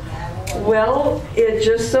coupons. Well, it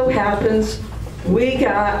just so happens we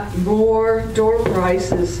got more door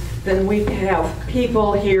prizes than we have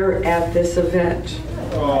people here at this event.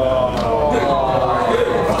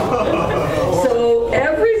 So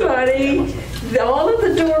everybody, all of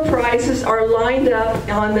the door prizes are lined up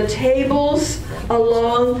on the tables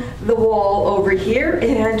along the wall over here,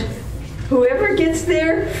 and whoever gets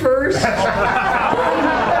there first gets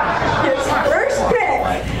first pick.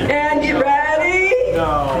 And you ready?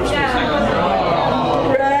 No.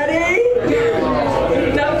 Ready?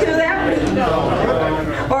 Don't do that?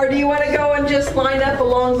 No. Or do you want to go and just line up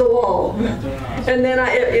along the wall? And then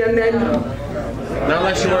not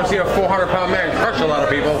unless you want to see a 400-pound man crush a lot of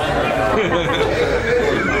people.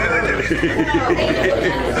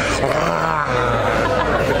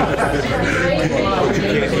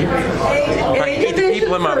 I hate the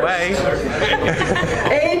people in my way.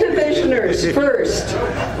 A divisioners first.